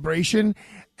celebration.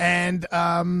 And,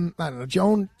 I don't know,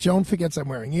 Joan forgets I'm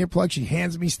wearing earplugs. She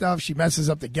hands me stuff. She messes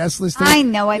up the guest list. I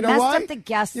know. I messed up the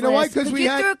guest list. You know why? Because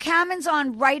you threw Kamens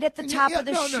on right at the top of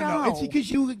the show. No. It's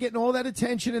because you were getting all that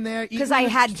attention in there. Because I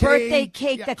had birthday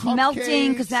cake that's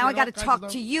melting. Because now I got to talk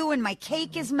to you, and my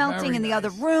cake is melting in the other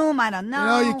room. I don't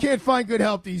know. You can't find good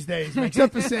help these days,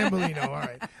 except for San Bellino. All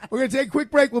right. We're going to take a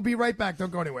quick break. We'll be right back.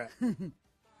 Don't go anywhere.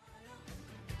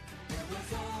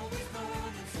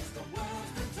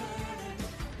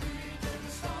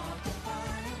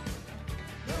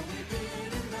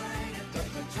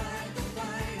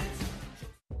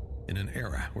 In an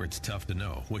era where it's tough to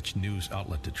know which news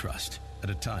outlet to trust, at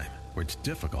a time where it's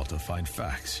difficult to find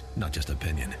facts, not just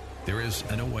opinion, there is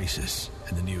an oasis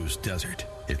in the news desert.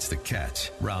 It's the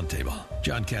Katz Roundtable.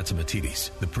 John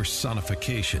Catsimatidis, the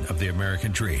personification of the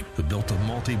American dream, who built a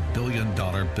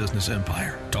multi-billion-dollar business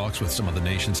empire, talks with some of the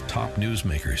nation's top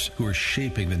newsmakers who are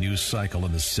shaping the news cycle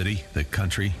in the city, the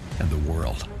country, and the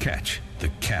world. Catch the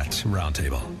Katz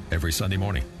Roundtable every Sunday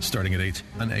morning, starting at 8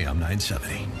 on AM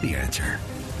 970. The Answer.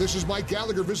 This is Mike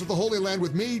Gallagher. Visit the Holy Land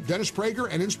with me, Dennis Prager,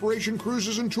 and Inspiration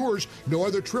Cruises and Tours. No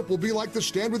other trip will be like the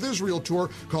Stand With Israel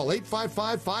tour. Call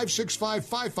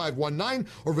 855-565-5519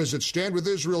 or visit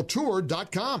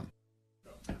standwithisraeltour.com.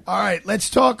 All right, let's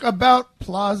talk about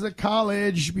Plaza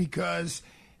College, because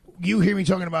you hear me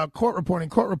talking about court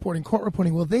reporting.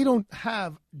 Well, they don't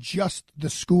have just the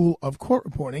School of Court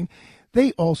Reporting.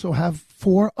 They also have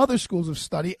 4 other schools of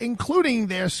study, including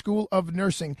their School of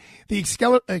Nursing. The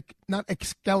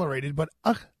accelerated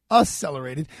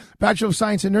Bachelor of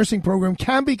Science in Nursing program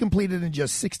can be completed in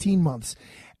just 16 months.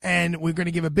 And we're going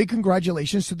to give a big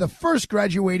congratulations to the first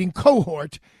graduating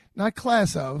cohort, not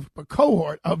class of, but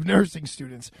cohort of nursing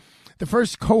students. The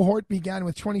first cohort began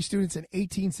with 20 students and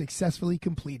 18 successfully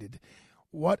completed.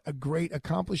 What a great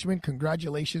accomplishment.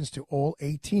 Congratulations to all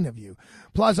 18 of you.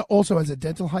 Plaza also has a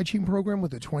dental hygiene program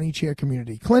with a 20-chair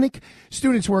community clinic.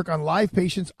 Students work on live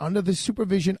patients under the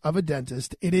supervision of a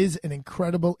dentist. It is an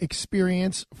incredible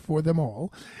experience for them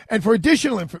all. And for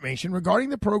additional information regarding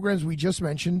the programs we just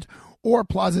mentioned or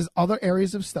Plaza's other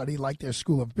areas of study like their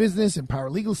School of Business and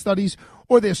Paralegal Studies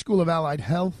or their School of Allied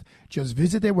Health, just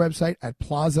visit their website at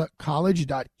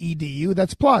plazacollege.edu.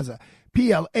 That's Plaza,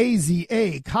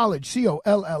 Plaza, college,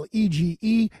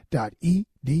 COLLEGE.edu.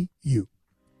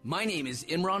 My name is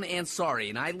Imran Ansari,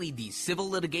 and I lead the Civil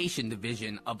Litigation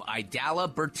Division of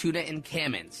Aidala, Bertuda, and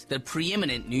Kamins, the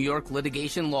preeminent New York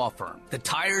litigation law firm. The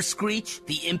tires screech,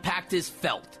 the impact is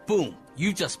felt. Boom.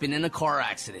 You've just been in a car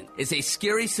accident. It's a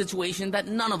scary situation that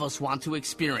none of us want to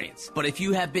experience. But if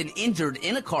you have been injured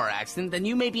in a car accident, then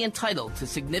you may be entitled to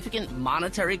significant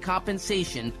monetary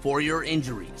compensation for your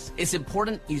injuries. It's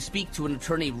important you speak to an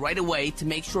attorney right away to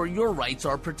make sure your rights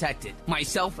are protected.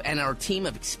 Myself and our team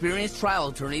of experienced trial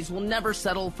attorneys will never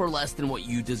settle for less than what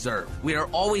you deserve. We are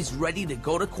always ready to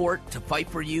go to court to fight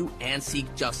for you and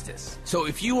seek justice. So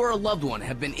if you or a loved one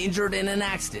have been injured in an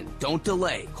accident, don't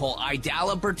delay. Call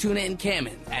Aidala, Bertuda, and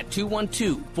Kamins at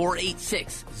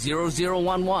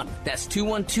 212-486-0011. That's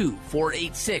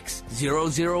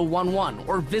 212-486-0011.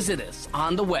 Or visit us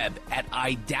on the web at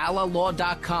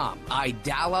idalalaw.com.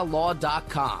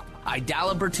 idalalaw.com.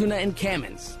 Aidala, Bertuda, and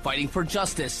Kamins. Fighting for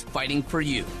justice, fighting for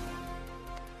you.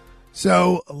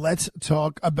 So let's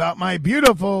talk about my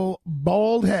beautiful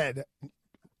bald head.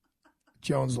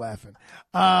 Joan's laughing.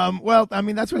 Well, I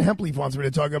mean, that's what Hempleaf wants me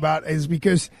to talk about, is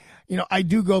because, you know, I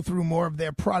do go through more of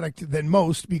their product than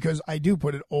most because I do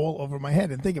put it all over my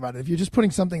head. And think about it. If you're just putting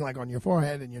something like on your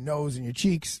forehead and your nose and your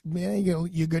cheeks, man,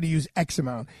 you're going to use X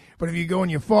amount. But if you go on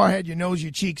your forehead, your nose,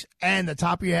 your cheeks, and the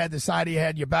top of your head, the side of your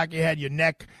head, your back of your head, your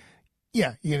neck,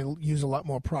 yeah, you're going to use a lot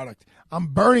more product. I'm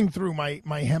burning through my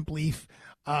Hempleaf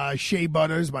shea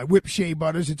butters, my whipped shea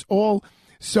butters. It's all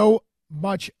so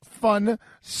much fun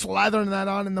slathering that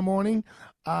on in the morning.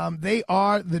 They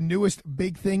are the newest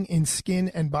big thing in skin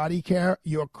and body care.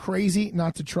 You're crazy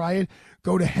not to try it.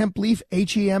 Go to Hempleaf,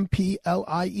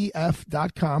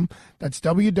 HEMPLIEF.com. That's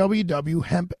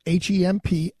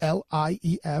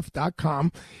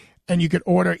www.hempleaf.com. And you can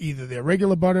order either their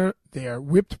regular butter, their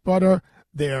whipped butter,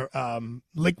 their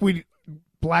liquid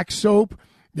black soap,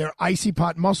 their Icy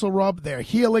Pot Muscle Rub, their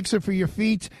Heel Elixir for your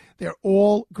feet. They're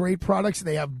all great products.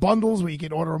 They have bundles where you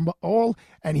can order them all.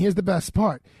 And here's the best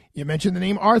part. You mention the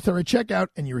name Arthur at checkout,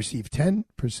 and you receive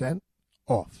 10%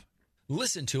 off.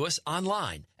 Listen to us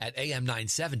online at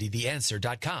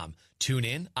am970theanswer.com. Tune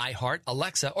in, iHeart,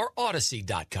 Alexa, or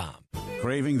Odyssey.com.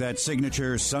 Craving that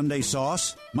signature Sunday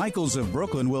sauce? Michael's of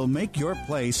Brooklyn will make your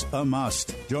place a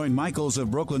must. Join Michael's of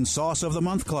Brooklyn Sauce of the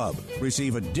Month Club.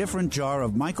 Receive a different jar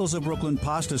of Michael's of Brooklyn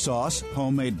pasta sauce,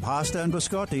 homemade pasta and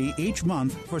biscotti each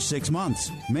month for 6 months.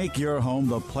 Make your home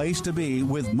the place to be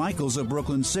with Michael's of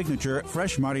Brooklyn signature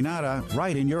fresh marinara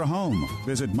right in your home.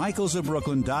 Visit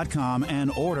michaelsofbrooklyn.com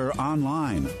and order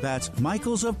online. That's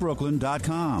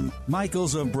michaelsofbrooklyn.com.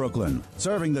 Michael's of Brooklyn,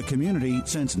 serving the community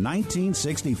since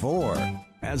 1964.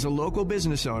 As a local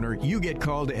business owner, you get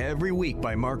called every week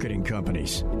by marketing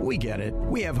companies. We get it.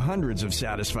 We have hundreds of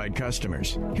satisfied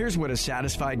customers. Here's what a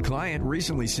satisfied client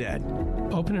recently said.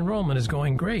 Open enrollment is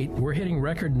going great. We're hitting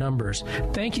record numbers.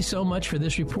 Thank you so much for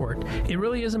this report. It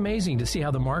really is amazing to see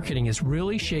how the marketing is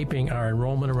really shaping our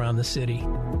enrollment around the city.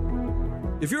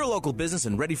 If you're a local business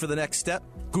and ready for the next step,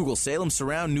 Google Salem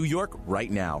Surround New York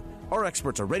right now. Our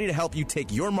experts are ready to help you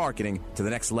take your marketing to the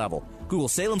next level. Google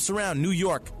Salem Surround New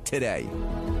York today.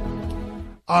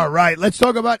 All right, let's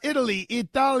talk about Italy,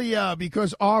 Italia,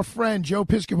 because our friend Joe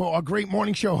Piscopo, our great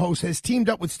morning show host, has teamed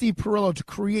up with Steve Perillo to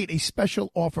create a special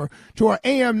offer to our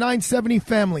AM 970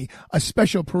 family, a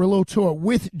special Perillo tour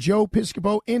with Joe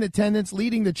Piscopo in attendance,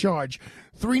 leading the charge.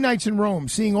 3 nights in Rome,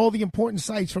 seeing all the important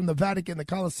sites from the Vatican, the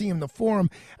Colosseum, the Forum,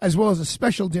 as well as a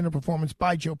special dinner performance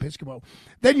by Joe Piscopo.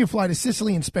 Then you fly to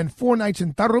Sicily and spend 4 nights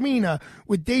in Taormina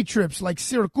with day trips like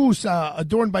Siracusa,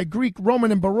 adorned by Greek,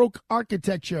 Roman, and Baroque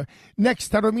architecture.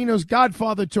 Next, Taormino's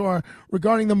Godfather tour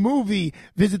regarding the movie.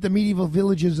 Visit the medieval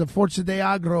villages of Forza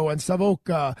d'Agro and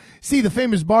Savoca. See the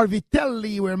famous bar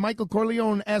Vitelli, where Michael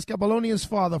Corleone asked Apollonia's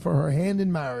father for her hand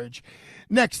in marriage.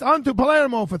 Next, on to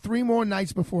Palermo for 3 more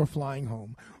nights before flying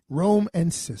home. Rome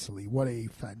and Sicily. What a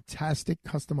fantastic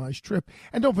customized trip.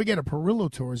 And don't forget, a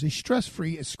Perillo tour is a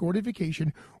stress-free escorted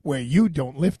vacation where you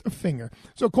don't lift a finger.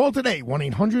 So call today,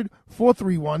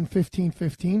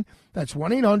 1-800-431-1515. That's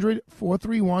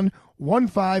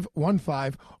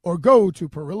 1-800-431-1515. Or go to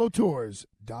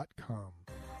PerilloTours.com.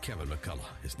 Kevin McCullough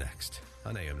is next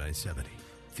on AM 970.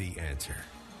 The Answer.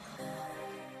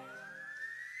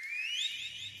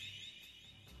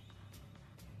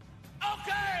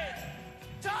 Okay,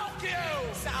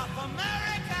 Tokyo, South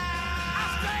America,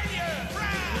 Australia,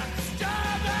 France,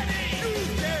 Germany,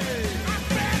 UK,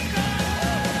 Africa.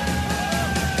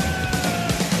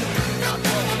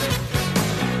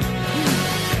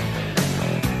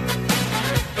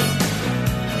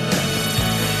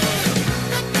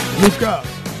 Luca,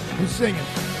 who's singing?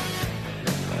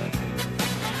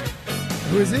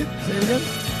 Who is it? Say it again.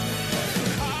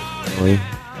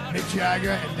 Mick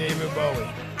Jagger and David Bowie.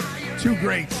 2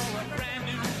 greats.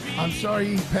 I'm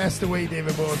sorry he passed away,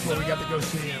 David Bowie, before we got to go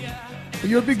see him. But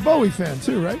you're a big Bowie fan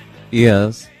too, right?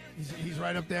 Yes. He's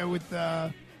right up there with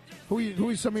who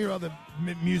are some of your other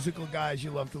musical guys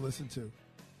you love to listen to?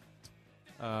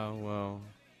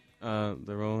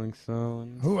 The Rolling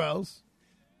Stones. Who else?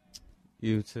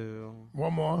 U2.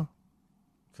 One more.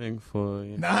 Pink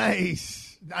Floyd.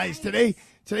 Nice. Today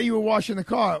you were washing the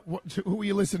car. Who were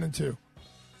you listening to?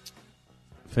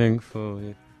 Pink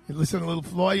Floyd. You listen to a little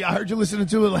Floyd. I heard you listening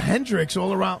to a little Hendrix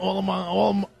all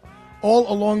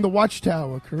along the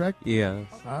Watchtower. Correct? Yes.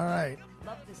 All right.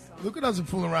 Luca doesn't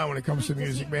fool around when it comes to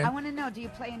music, man. I want to know, do you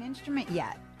play an instrument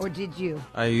yet? Or did you?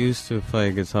 I used to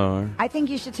play guitar. I think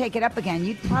you should take it up again.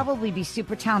 You'd probably be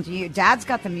super talented. Your dad's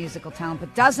got the musical talent,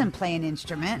 but doesn't play an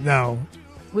instrument. No.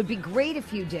 Would be great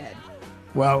if you did.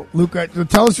 Well, Luca,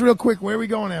 tell us real quick, where are we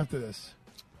going after this?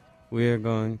 We are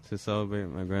going to celebrate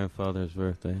my grandfather's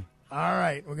birthday. All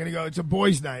right. We're going to go. It's a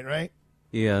boys' night, right?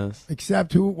 Yes.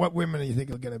 Except who? What women do you think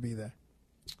are going to be there?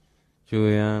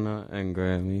 Juliana and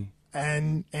Grammy.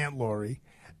 And Aunt Lori.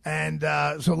 And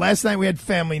so last night we had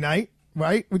family night,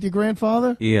 right, with your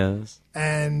grandfather? Yes.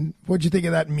 And what'd you think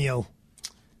of that meal?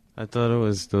 I thought it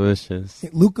was delicious.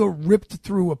 Luca ripped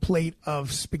through a plate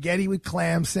of spaghetti with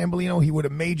clams, Sambolino. He would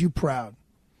have made you proud.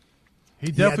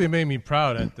 He definitely made me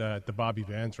proud at the Bobby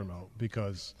Vance remote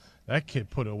because that kid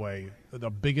put away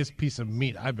the biggest piece of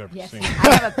meat I've ever seen.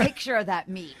 I have a picture of that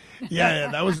meat. Yeah,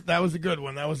 that was a good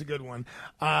one. That was a good one.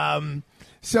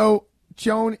 So,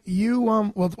 Joan,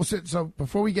 you so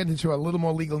before we get into a little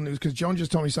more legal news, because Joan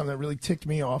just told me something that really ticked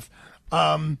me off.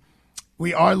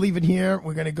 We are leaving here.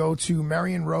 We're going to go to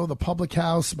Marion Row, the public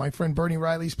house, my friend Bernie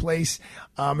Riley's place.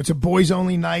 It's a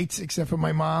boys-only night, except for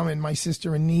my mom and my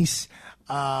sister and niece.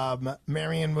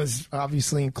 Marion was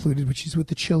obviously included, but she's with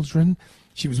the children.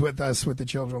 She was with us with the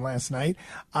children last night.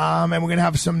 And we're going to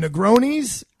have some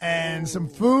Negronis and some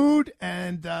food.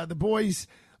 And the boys,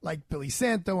 like Billy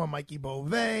Santo and Mikey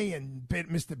Beauvais and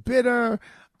Mr. Bitter,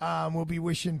 we'll be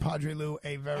wishing Padre Lou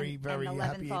a very, very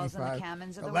happy 85.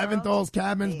 11thals,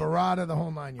 Cabins, Barada, the whole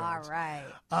 9 yards. All right.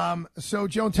 So,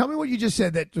 Joan, tell me what you just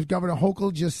said, that Governor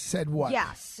Hochul just said what?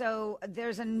 Yeah, so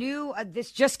there's a new,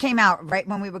 this just came out right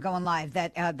when we were going live,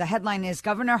 that the headline is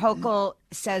Governor Hochul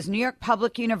says New York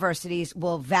public universities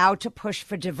will vow to push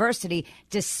for diversity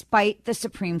despite the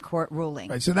Supreme Court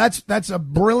ruling. Right, so that's a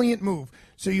brilliant move.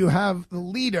 So you have the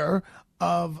leader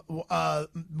of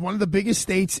one of the biggest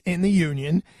states in the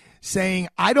union saying,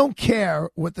 I don't care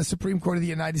what the Supreme Court of the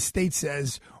United States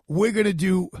says. We're going to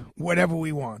do whatever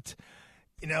we want.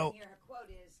 You know, her quote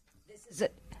is,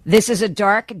 this is a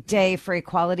dark day for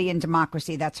equality and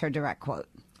democracy. That's her direct quote.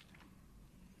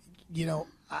 You know,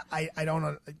 I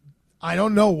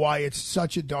don't know why it's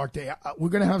such a dark day. We're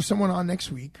going to have someone on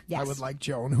next week, yes. I would like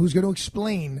Joan, who's going to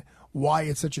explain why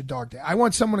it's such a dark day. I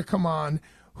want someone to come on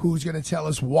who's going to tell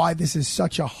us why this is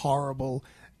such a horrible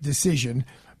decision,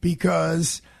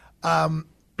 because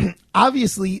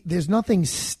obviously there's nothing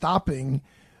stopping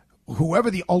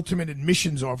whoever the ultimate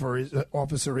admissions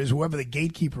officer is, whoever the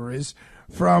gatekeeper is,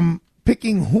 from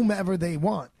picking whomever they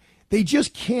want. They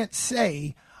just can't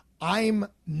say, I'm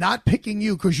not picking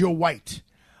you because you're white.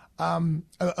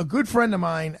 A good friend of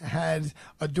mine had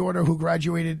a daughter who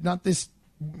graduated not this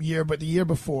year, but the year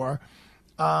before.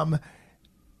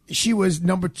 She was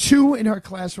number 2 in her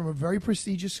class from a very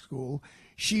prestigious school.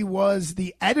 She was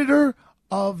the editor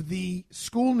of the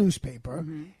school newspaper.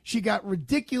 Mm-hmm. She got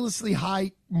ridiculously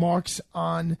high marks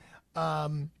on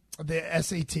the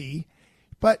SAT.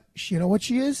 But you know what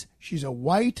she is? She's a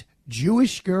white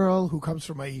Jewish girl who comes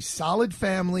from a solid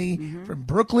family from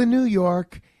Brooklyn, New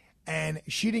York. And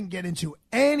she didn't get into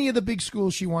any of the big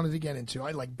schools she wanted to get into.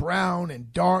 I like Brown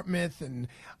and Dartmouth and,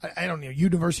 I don't know,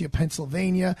 University of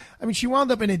Pennsylvania. I mean, she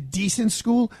wound up in a decent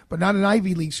school, but not an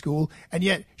Ivy League school. And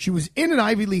yet she was in an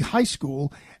Ivy League high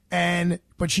school,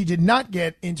 but she did not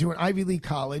get into an Ivy League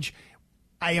college.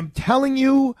 I am telling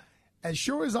you, as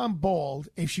sure as I'm bald,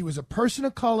 if she was a person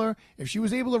of color, if she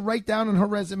was able to write down on her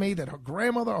resume that her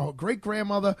grandmother or her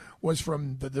great-grandmother was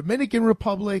from the Dominican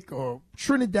Republic or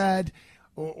Trinidad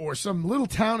or some little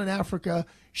town in Africa,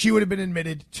 she would have been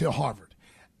admitted to Harvard.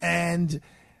 And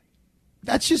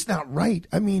that's just not right.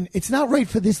 I mean, it's not right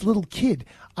for this little kid.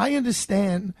 I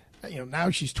understand,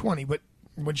 now she's 20, but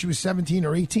when she was 17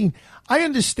 or 18, I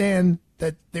understand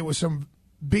that there were some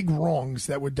big wrongs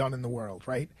that were done in the world,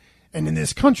 right? And in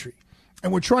this country.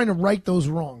 And we're trying to right those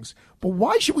wrongs. But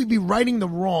why should we be righting the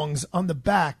wrongs on the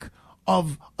back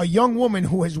of a young woman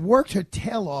who has worked her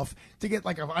tail off to get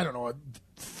like a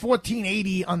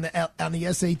 1480 on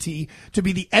the SAT, to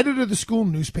be the editor of the school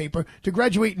newspaper, to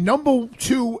graduate number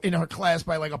 2 in her class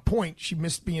by like a point. She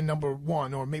missed being number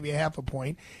 1 or maybe a half a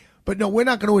point. But no, we're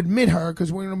not going to admit her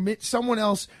because we're going to admit someone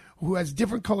else who has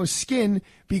different color skin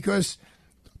because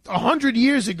 100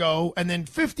 years ago and then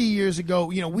 50 years ago,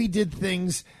 we did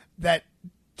things that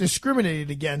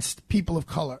discriminated against people of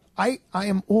color. I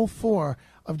am all for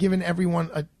of giving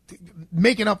everyone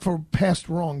making up for past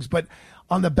wrongs, but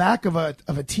on the back of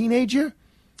a teenager.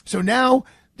 So now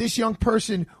this young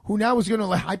person who now is going to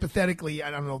hypothetically,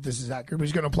 I don't know if this is accurate, but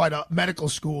he's going to apply to medical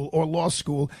school or law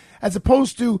school, as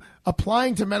opposed to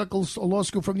applying to medical or law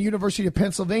school from the University of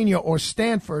Pennsylvania or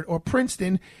Stanford or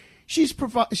Princeton. She's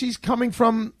coming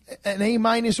from an A-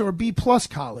 or a B+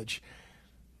 college.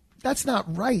 That's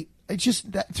not right. It's just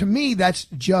to me, that's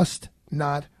just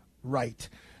not right.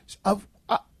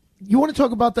 You want to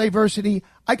talk about diversity?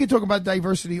 I could talk about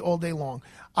diversity all day long.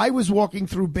 I was walking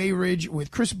through Bay Ridge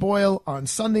with Chris Boyle on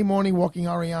Sunday morning, walking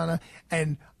Ariana,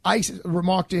 and I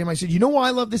remarked to him, I said, you know why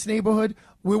I love this neighborhood?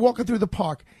 We're walking through the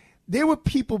park. There were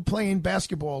people playing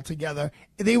basketball together.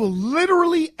 They were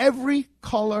literally every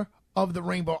color of the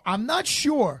rainbow. I'm not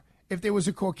sure if there was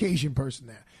a Caucasian person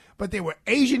there, but there were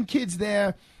Asian kids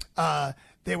there.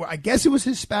 There were, I guess it was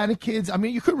Hispanic kids. I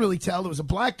mean, you couldn't really tell. There was a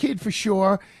black kid for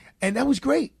sure, and that was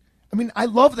great. I mean, I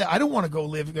love that. I don't want to go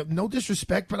live, no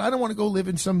disrespect, but I don't want to go live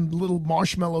in some little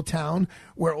marshmallow town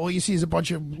where all you see is a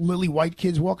bunch of lily white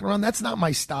kids walking around. That's not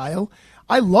my style.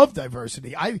 I love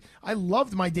diversity. I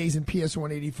loved my days in PS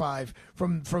 185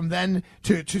 from then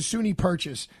to SUNY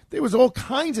Purchase. There was all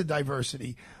kinds of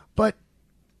diversity, but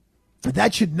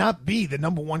that should not be the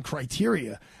number one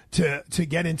criteria to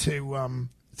get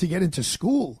into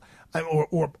school,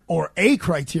 or a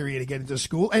criteria to get into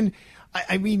school. And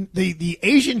I mean, the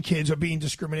Asian kids are being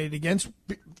discriminated against.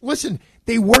 Listen,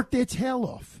 they work their tail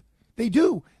off. They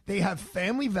do. They have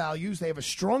family values. They have a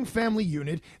strong family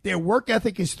unit. Their work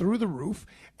ethic is through the roof.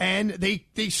 And they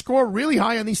score really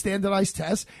high on these standardized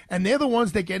tests. And they're the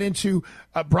ones that get into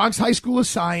Bronx High School of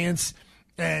Science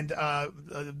and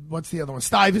what's the other one?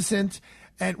 Stuyvesant.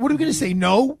 And what are we going to say?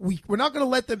 No, we're not going to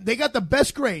let them. They got the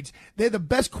best grades. They're the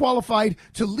best qualified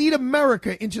to lead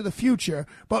America into the future.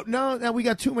 But now we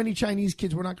got too many Chinese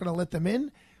kids. We're not going to let them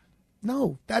in.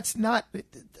 No, that's not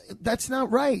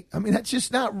right. I mean, that's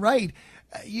just not right.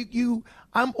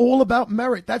 I'm all about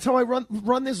merit. That's how I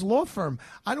run this law firm.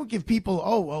 I don't give people,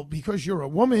 oh, well, because you're a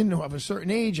woman of a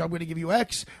certain age, I'm going to give you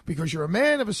X. Because you're a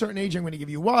man of a certain age, I'm going to give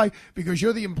you Y. Because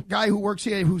you're the guy who works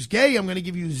here who's gay, I'm going to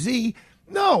give you Z.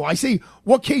 No, I say,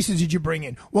 what cases did you bring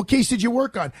in? What case did you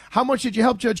work on? How much did you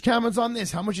help Judge Cameron on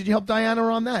this? How much did you help Diana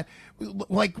on that?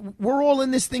 Like, we're all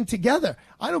in this thing together.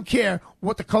 I don't care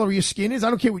what the color of your skin is. I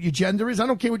don't care what your gender is. I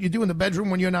don't care what you do in the bedroom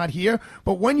when you're not here.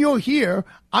 But when you're here,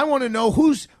 I want to know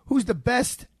who's the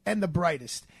best and the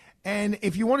brightest. And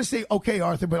if you want to say, okay,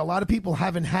 Arthur, but a lot of people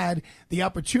haven't had the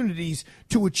opportunities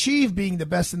to achieve being the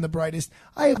best and the brightest,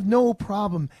 I have no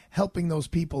problem helping those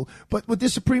people. But what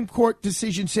this Supreme Court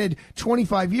decision said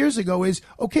 25 years ago is,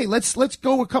 okay, let's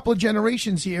go a couple of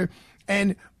generations here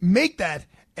and make that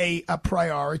a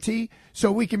priority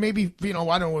so we can maybe, I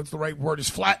don't know what the right word is,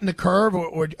 flatten the curve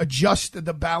or adjust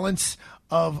the balance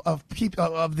of people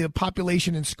of the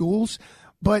population in schools.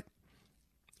 But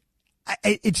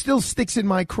it still sticks in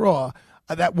my craw,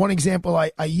 that one example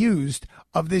I used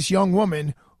of this young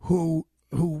woman who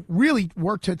really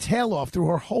worked her tail off through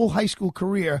her whole high school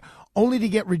career only to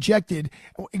get rejected.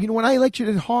 When I lectured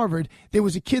at Harvard, there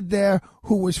was a kid there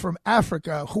who was from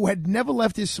Africa who had never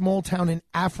left his small town in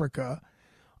Africa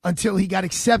until he got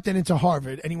accepted into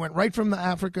Harvard. And he went right from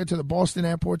Africa to the Boston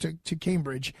airport to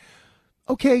Cambridge.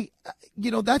 Okay,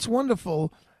 that's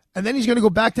wonderful. And then he's going to go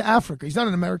back to Africa. He's not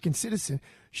an American citizen.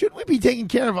 Shouldn't we be taking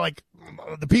care of,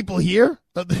 the people here?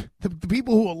 The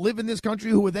people who will live in this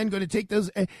country who are then going to take those?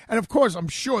 And, of course, I'm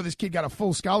sure this kid got a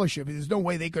full scholarship. There's no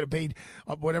way they could have paid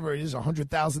whatever it is,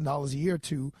 $100,000 a year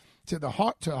to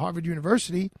Harvard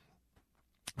University.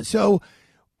 So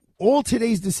all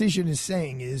today's decision is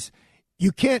saying is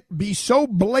you can't be so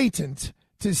blatant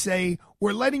to say,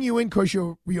 we're letting you in because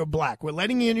you're black. We're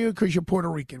letting you in because you're Puerto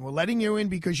Rican. We're letting you in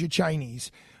because you're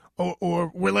Chinese.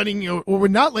 Or we're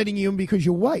not letting you in because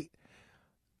you're white.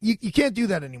 You can't do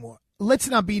that anymore. Let's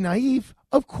not be naive.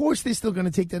 Of course, they're still going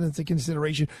to take that into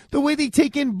consideration. The way they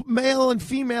take in male and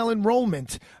female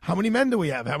enrollment. How many men do we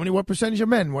have? What percentage of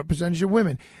men? What percentage of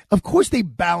women? Of course, they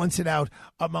balance it out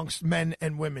amongst men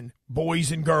and women,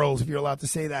 boys and girls, if you're allowed to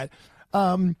say that.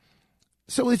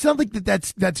 So it's not like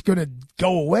that's going to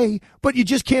go away, but you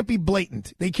just can't be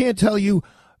blatant. They can't tell you,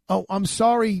 oh, I'm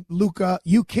sorry, Luca,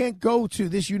 you can't go to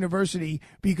this university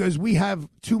because we have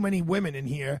too many women in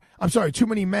here. I'm sorry, too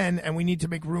many men, and we need to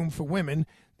make room for women.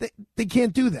 They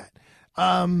can't do that.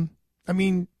 I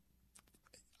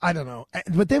don't know.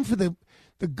 But then for the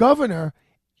governor,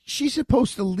 she's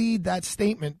supposed to lead that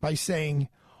statement by saying,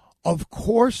 of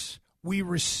course, we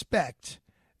respect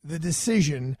the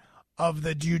decision of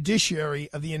the judiciary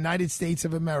of the United States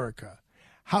of America.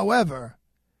 However,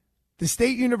 the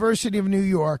State University of New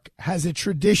York has a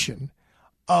tradition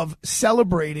of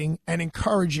celebrating and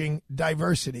encouraging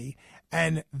diversity,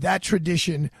 and that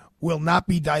tradition will not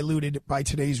be diluted by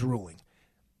today's ruling.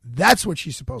 That's what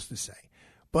she's supposed to say.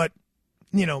 But,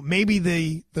 maybe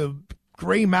the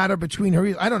gray matter between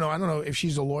her, I don't know if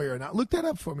she's a lawyer or not. Look that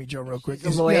up for me, Joe, real quick.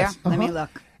 She's a lawyer? Yes, Let me look.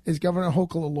 Is Governor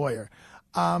Hochul a lawyer?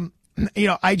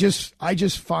 I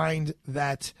just find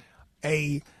that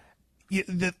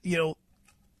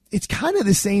it's kind of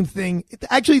the same thing.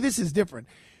 Actually, this is different.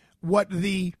 What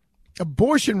the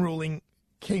abortion ruling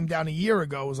came down a year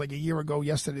ago, it was like a year ago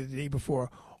yesterday, the day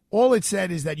before. All it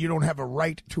said is that you don't have a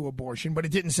right to abortion, but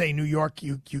it didn't say New York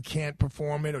you can't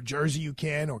perform it, or Jersey you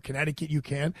can, or Connecticut you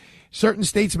can. Certain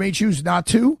states may choose not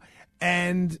to,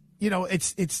 and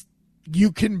it's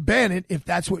you can ban it if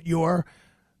that's what your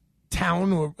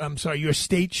town or your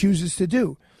state chooses to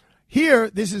do. Here,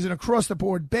 this is an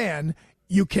across-the-board ban.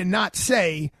 You cannot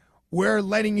say we're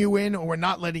letting you in or we're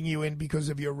not letting you in because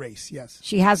of your race. Yes.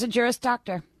 She has a Juris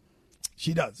Doctor.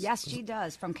 She does. Yes, she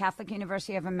does, from Catholic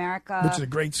University of America. Which is a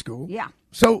great school. Yeah.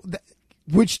 So,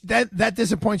 that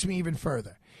disappoints me even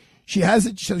further. She has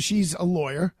it, so she's a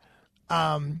lawyer.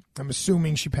 I'm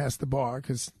assuming she passed the bar,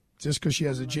 because just because she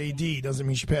has a JD doesn't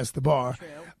mean she passed the bar. True.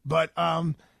 But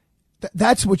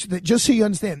that's what, just so you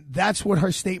understand, that's what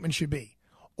her statement should be.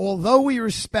 Although we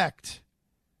respect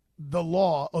the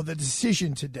law or the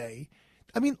decision today,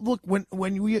 I mean, look,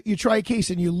 when you try a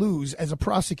case and you lose as a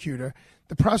prosecutor,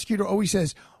 the prosecutor always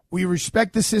says, we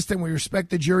respect the system, we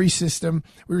respect the jury system,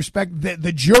 we respect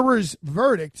the juror's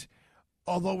verdict,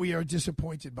 although we are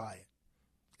disappointed by it.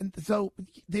 And so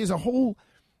there's a whole,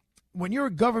 when you're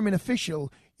a government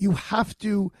official, you have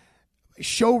to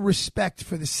show respect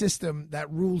for the system that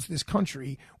rules this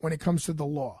country when it comes to the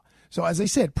law. So as I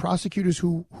said, prosecutors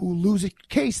who lose a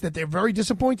case that they're very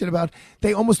disappointed about,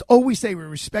 they almost always say we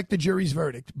respect the jury's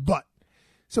verdict. But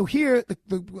so here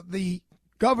the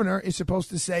governor is supposed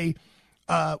to say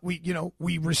we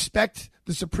respect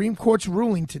the Supreme Court's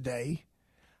ruling today.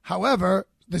 However,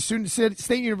 the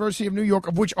State University of New York,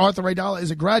 of which Arthur Aidala is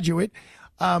a graduate,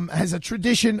 has a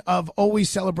tradition of always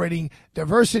celebrating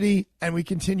diversity, and we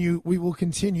will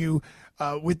continue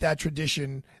with that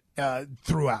tradition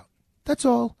throughout. That's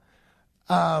all.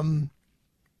 I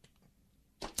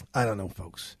don't know,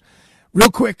 folks.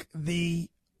 Real quick,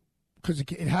 because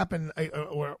it happened,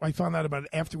 I found out about it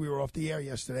after we were off the air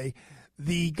yesterday.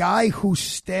 The guy who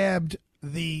stabbed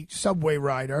the subway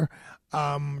rider,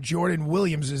 Jordan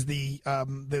Williams, is the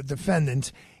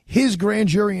defendant. His grand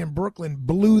jury in Brooklyn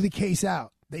blew the case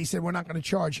out. They said, we're not going to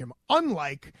charge him,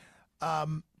 unlike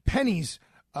Penny's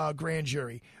grand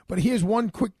jury. But here's one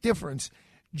quick difference.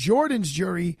 Jordan's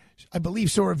jury, I believe,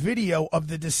 saw a video of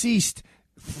the deceased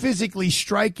physically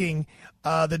striking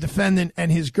the defendant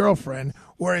and his girlfriend,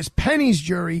 whereas Penny's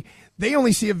jury, they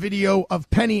only see a video of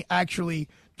Penny actually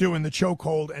doing the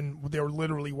chokehold, and they're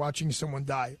literally watching someone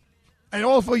die. And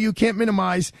also, you can't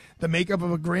minimize the makeup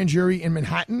of a grand jury in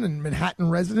Manhattan and Manhattan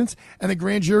residents and the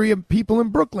grand jury of people in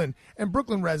Brooklyn and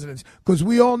Brooklyn residents, because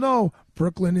we all know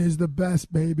Brooklyn is the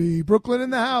best, baby. Brooklyn in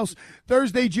the house.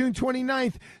 Thursday, June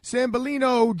 29th, San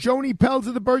Bellino, Joni Pelz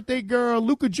of the birthday girl,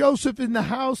 Luca Joseph in the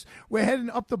house. We're heading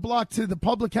up the block to the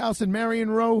Public House in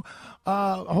Marion Row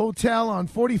Hotel on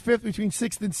 45th between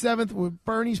 6th and 7th with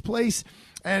Bernie's place.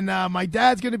 And my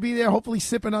dad's going to be there, hopefully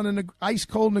sipping on an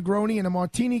ice-cold Negroni and a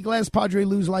martini glass Padre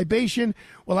Lou's libation.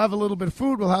 We'll have a little bit of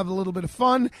food. We'll have a little bit of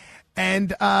fun.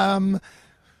 And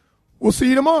we'll see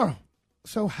you tomorrow.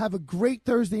 So have a great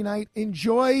Thursday night.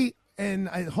 Enjoy. And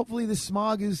hopefully this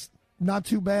smog is not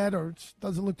too bad or it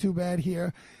doesn't look too bad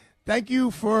here. Thank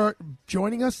you for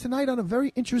joining us tonight on a very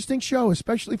interesting show,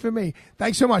 especially for me.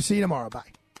 Thanks so much. See you tomorrow. Bye.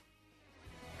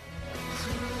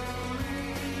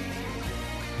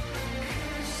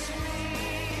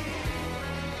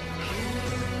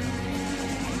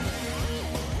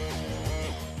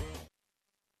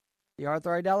 The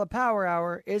Arthur Aidala Power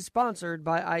Hour is sponsored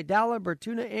by Aidala,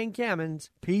 Bertuna, and Kamens,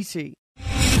 PC.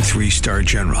 3-star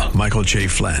General Michael J.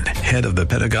 Flynn, head of the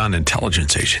Pentagon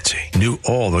Intelligence Agency, knew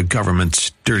all the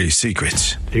government's dirty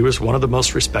secrets. He was one of the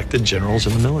most respected generals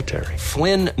in the military.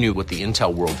 Flynn knew what the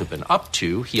intel world had been up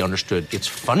to. He understood its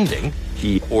funding.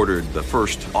 He ordered the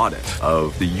first audit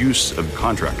of the use of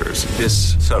contractors.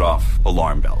 This set off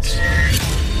alarm bells.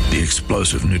 The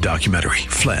explosive new documentary,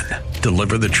 Flynn,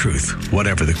 Deliver the Truth,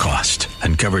 Whatever the Cost,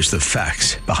 uncovers the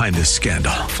facts behind this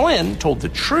scandal. Flynn told the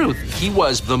truth. He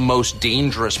was the most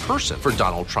dangerous person for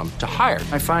Donald Trump to hire.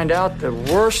 I find out the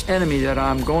worst enemy that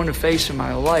I'm going to face in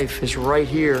my life is right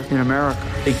here in America.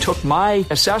 They took my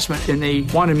assessment and they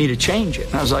wanted me to change it.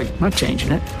 And I was like, I'm not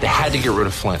changing it. They had to get rid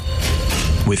of Flynn.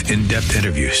 With in-depth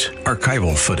interviews,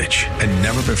 archival footage, and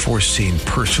never-before-seen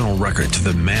personal records of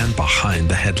the man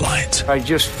behind the headlines. I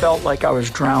just felt like I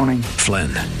was drowning. Flynn,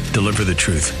 Deliver the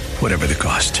Truth, Whatever the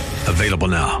Cost. Available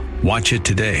now. Watch it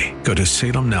today. Go to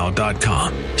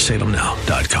salemnow.com.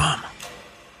 salemnow.com.